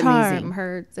 her That's charm, amazing.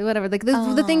 her whatever. Like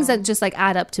the things that just like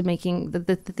add up to making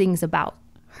the things about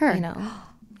her. You know.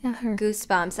 Yeah, her.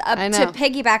 Goosebumps. I know. To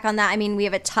piggyback on that, I mean, we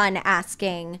have a ton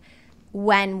asking,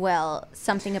 when will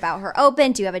something about her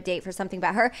open? Do you have a date for something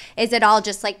about her? Is it all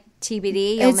just like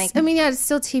TBD? I mean, yeah, it's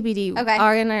still TBD. Okay.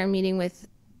 Aria and I are meeting with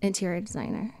interior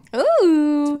designer.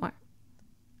 Ooh. Tomorrow.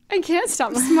 I can't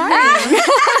stop smiling.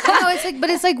 No, it's like,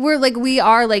 but it's like we're making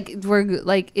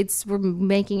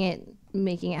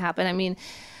it happen. I mean,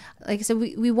 like I said,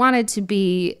 we wanted to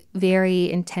be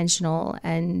very intentional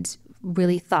and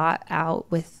really thought out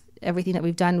with everything that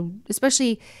we've done,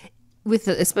 especially with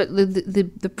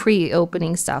the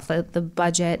pre-opening stuff, the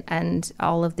budget and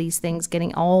all of these things,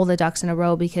 getting all the ducks in a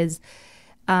row, because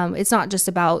it's not just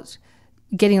about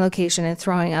getting a location and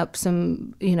throwing up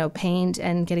some, you know, paint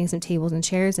and getting some tables and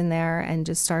chairs in there and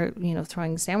just start, you know,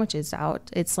 throwing sandwiches out.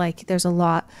 It's like there's a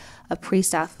lot of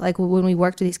pre-stuff. Like when we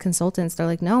worked with these consultants, they're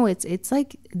like, no, it's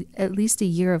like at least a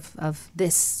year of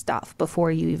this stuff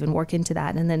before you even work into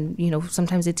that. And then, you know,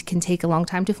 sometimes it can take a long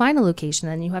time to find a location,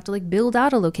 and you have to like build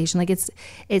out a location. Like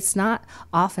it's not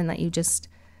often that you just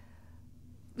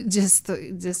well,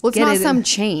 it's not some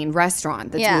chain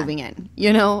restaurant that's moving in,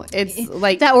 you know. It's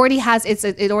like that already has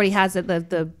it already has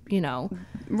the you know,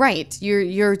 right,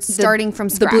 you're starting from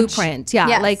scratch. The blueprint. Yeah.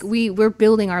 Yes. Like we're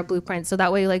building our blueprint, so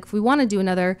that way, like if we want to do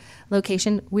another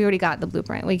location, we already got the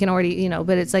blueprint, we can already, you know.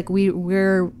 But it's like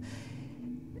we're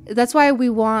that's why we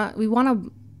want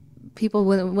to, people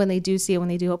when they do see it, when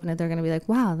they do open it, they're gonna be like,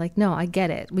 wow, like, no, I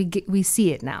get it, we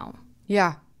see it now.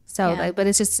 Yeah. So like, but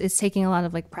it's taking a lot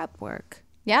of like prep work.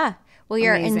 Yeah. Well,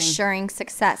 you're Amazing. ensuring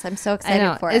success. I'm so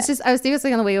excited for it. It's just, I was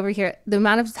thinking on the way over here, the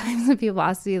amount of times that people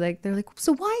ask me, like, they're like,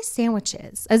 so why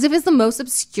sandwiches? As if it's the most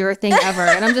obscure thing ever.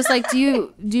 And I'm just like, do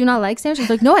you not like sandwiches?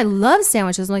 Like, no, I love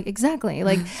sandwiches. I'm like, exactly.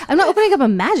 Like, I'm not opening up a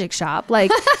magic shop.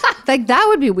 Like that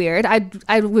would be weird. I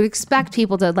would expect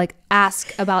people to like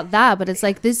ask about that, but it's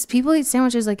like people eat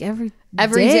sandwiches like every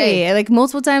day, like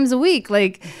multiple times a week.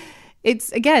 Like,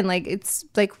 it's again, like, it's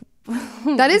like,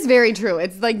 that is very true.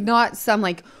 It's like not some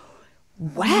like,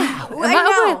 wow.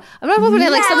 I'm not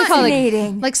opening like something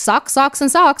called like socks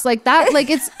and socks like that. Like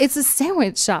it's a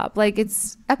sandwich shop. Like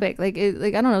it's epic. Like I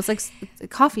don't know. It's like a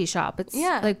coffee shop. It's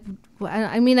like,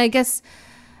 I mean, I guess,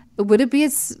 would it be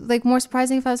like more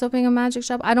surprising if I was opening a magic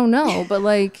shop? I don't know, but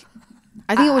like,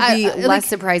 I think it would be less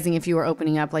surprising if you were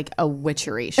opening up like a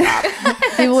witchery shop.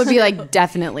 People would be like,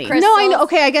 definitely. Crystals. No, I know.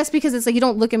 Okay, I guess because it's like you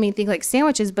don't look at me and think like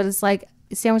sandwiches, but it's like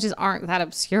sandwiches aren't that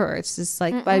obscure. It's just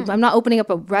like, but I'm not opening up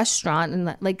a restaurant and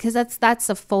like, because that's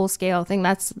a full scale thing.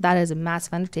 That is a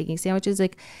massive undertaking. Sandwiches,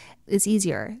 like, it's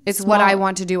easier. It's what I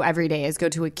want to do every day, is go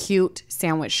to a cute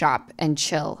sandwich shop and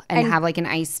chill and have like an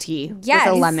iced tea with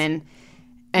a lemon.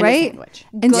 And a sandwich.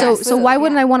 And so why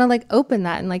wouldn't I want to like open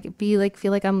that and like be like,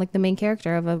 feel like I'm like the main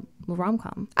character of a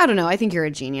rom-com? I don't know. I think you're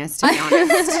a genius, to be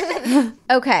honest.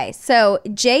 Okay, so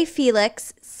J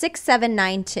Felix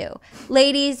 6792.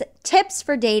 Ladies, tips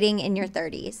for dating in your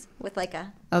 30s with like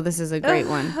a this is a great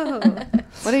one.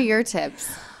 What are your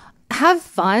tips? Have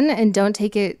fun and don't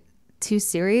take it too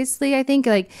seriously. I think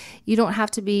like you don't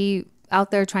have to be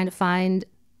out there trying to find,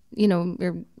 you know,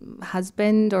 your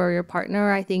husband or your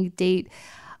partner. I think date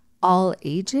all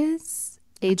ages,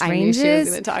 age ranges. I knew she was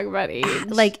going to talk about age.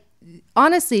 Like,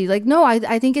 honestly, like, no,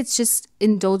 I think it's just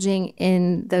indulging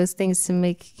in those things to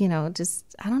make, you know, just,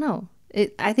 I don't know.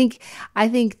 I think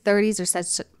 30s are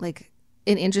such like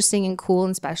an interesting and cool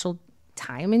and special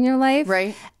time in your life.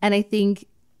 Right. And I think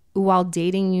while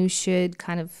dating, you should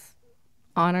kind of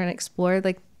honor and explore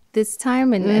like this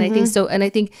time. And I think so. And I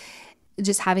think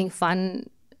just having fun.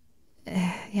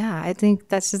 Yeah, I think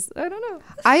that's just, I don't know.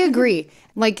 I agree.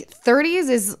 Like 30s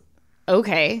is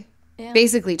okay. Yeah.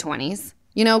 Basically 20s.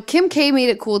 You know, Kim K made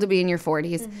it cool to be in your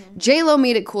 40s. J-Lo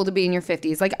made it cool to be in your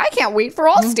 50s. Like, I can't wait for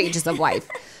all stages of life.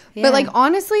 Yeah. But like,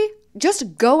 honestly,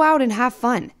 just go out and have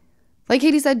fun. Like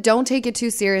Katie said, don't take it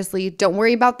too seriously. Don't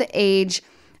worry about the age.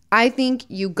 I think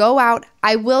you go out.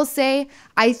 I will say,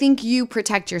 I think you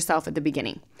protect yourself at the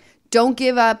beginning. Don't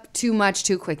give up too much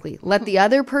too quickly. Let the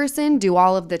other person do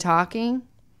all of the talking,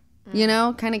 you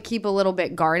know, kind of keep a little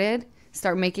bit guarded.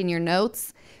 Start making your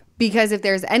notes. Because if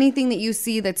there's anything that you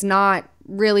see that's not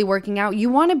really working out, you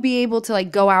want to be able to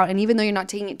like go out, and even though you're not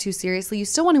taking it too seriously, you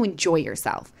still want to enjoy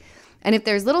yourself. And if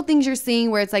there's little things you're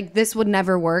seeing where it's like, this would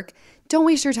never work, don't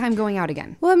waste your time going out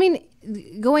again. Well, I mean,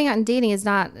 going out and dating is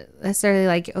not necessarily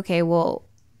like, okay, well,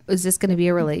 is this going to be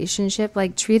a relationship?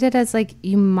 Like, treat it as like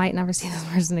you might never see this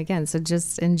person again. So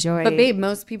just enjoy. But babe,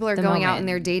 most people are going out and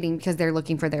they're dating because they're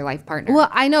looking for their life partner. Well,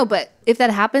 I know, but if that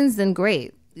happens, then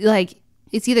great. Like,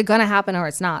 it's either going to happen or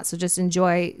it's not. So just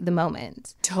enjoy the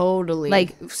moment. Totally.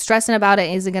 Like, stressing about it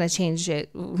isn't going to change it,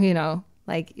 you know?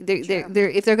 Like,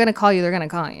 if they're going to call you, they're going to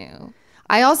call you.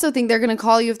 I also think they're going to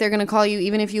call you if they're going to call you,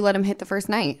 even if you let them hit the first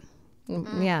night.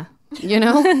 Yeah. You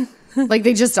know? Like,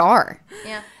 they just are.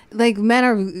 Yeah. Like, men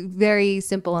are very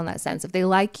simple in that sense. If they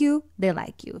like you, they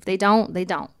like you. If they don't, they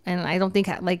don't. And I don't think,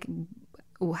 like,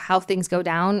 how things go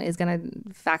down is going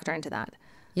to factor into that.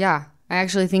 Yeah. I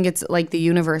actually think it's like the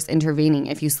universe intervening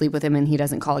if you sleep with him and he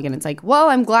doesn't call again. It's like, well,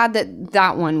 I'm glad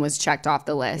that one was checked off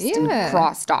the list and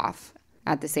crossed off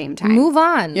at the same time. Move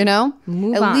on. You know?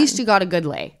 Move At on. least you got a good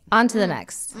lay. On to the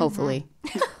next. Hopefully.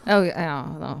 Oh,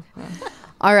 no.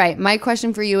 All right. My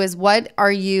question for you is, what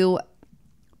are you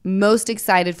most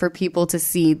excited for people to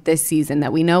see this season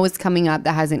that we know is coming up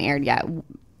that hasn't aired yet?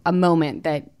 A moment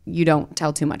that you don't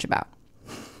tell too much about.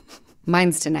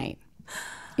 Mine's tonight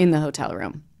in the hotel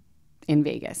room in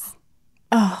Vegas.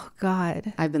 Oh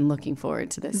God, I've been looking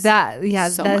forward to this.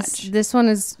 So much.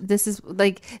 This is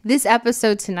like, this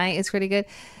episode tonight is pretty good.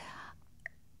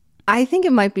 I think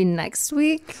it might be next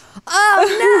week.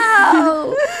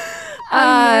 Oh no!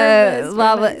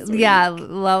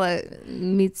 Lala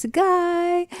meets a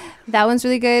guy. That one's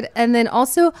really good. And then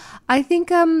also, I think,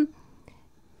 oh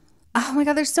my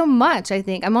God, there's so much. I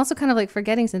think I'm also kind of like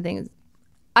forgetting some things.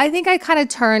 I think I kind of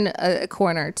turn a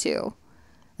corner too.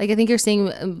 Like, I think you're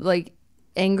seeing like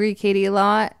angry Katie a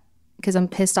lot because I'm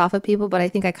pissed off at people, but I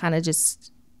think I kind of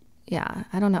just,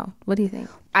 I don't know. What do you think?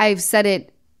 I've said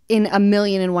it in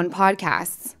 1,000,001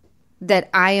 podcasts that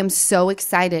I am so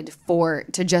excited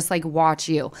to just like watch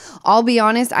you. I'll be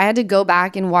honest, I had to go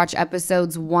back and watch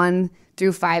episodes 1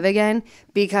 through 5 again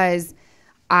because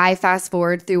I fast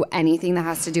forward through anything that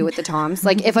has to do with the Toms.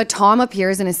 Like, if a Tom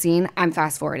appears in a scene, I'm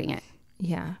fast forwarding it.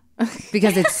 Yeah.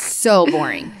 Because it's so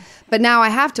boring. But now I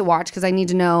have to watch because I need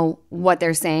to know what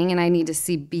they're saying and I need to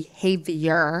see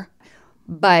behavior.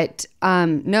 But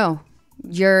no,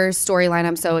 your storyline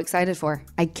I'm so excited for.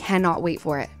 I cannot wait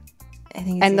for it.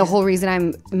 And the whole reason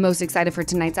I'm most excited for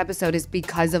tonight's episode is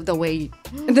because of the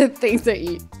things that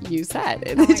you said.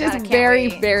 It's just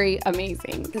very, very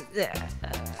amazing.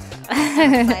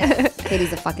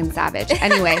 Katie's a fucking savage.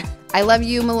 Anyway, I love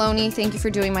you, Maloney. Thank you for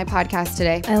doing my podcast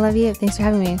today. I love you. Thanks for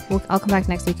having me. I'll come back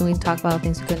next week and we can talk about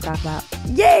things we couldn't talk about.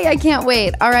 Yay, I can't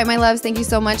wait. All right, my loves, thank you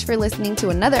so much for listening to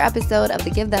another episode of the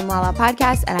Give Them Lala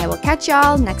podcast, and I will catch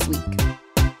y'all next week.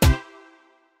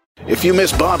 If you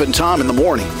miss Bob and Tom in the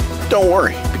morning, don't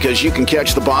worry, because you can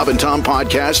catch the Bob and Tom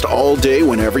podcast all day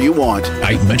whenever you want.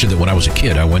 I mentioned that when I was a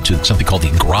kid, I went to something called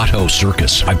the Grotto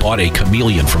Circus. I bought a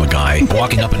chameleon from a guy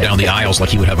walking up and down the aisles like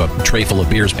he would have a tray full of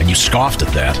beers, and you scoffed at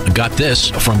that. I got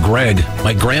this from Greg.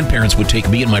 My grandparents would take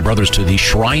me and my brothers to the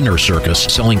Shriner Circus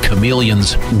selling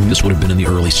chameleons. This would have been in the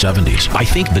early 70s. I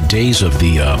think the days of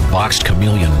the boxed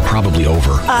chameleon probably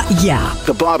over.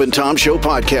 The Bob and Tom Show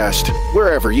podcast,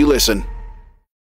 wherever you listen.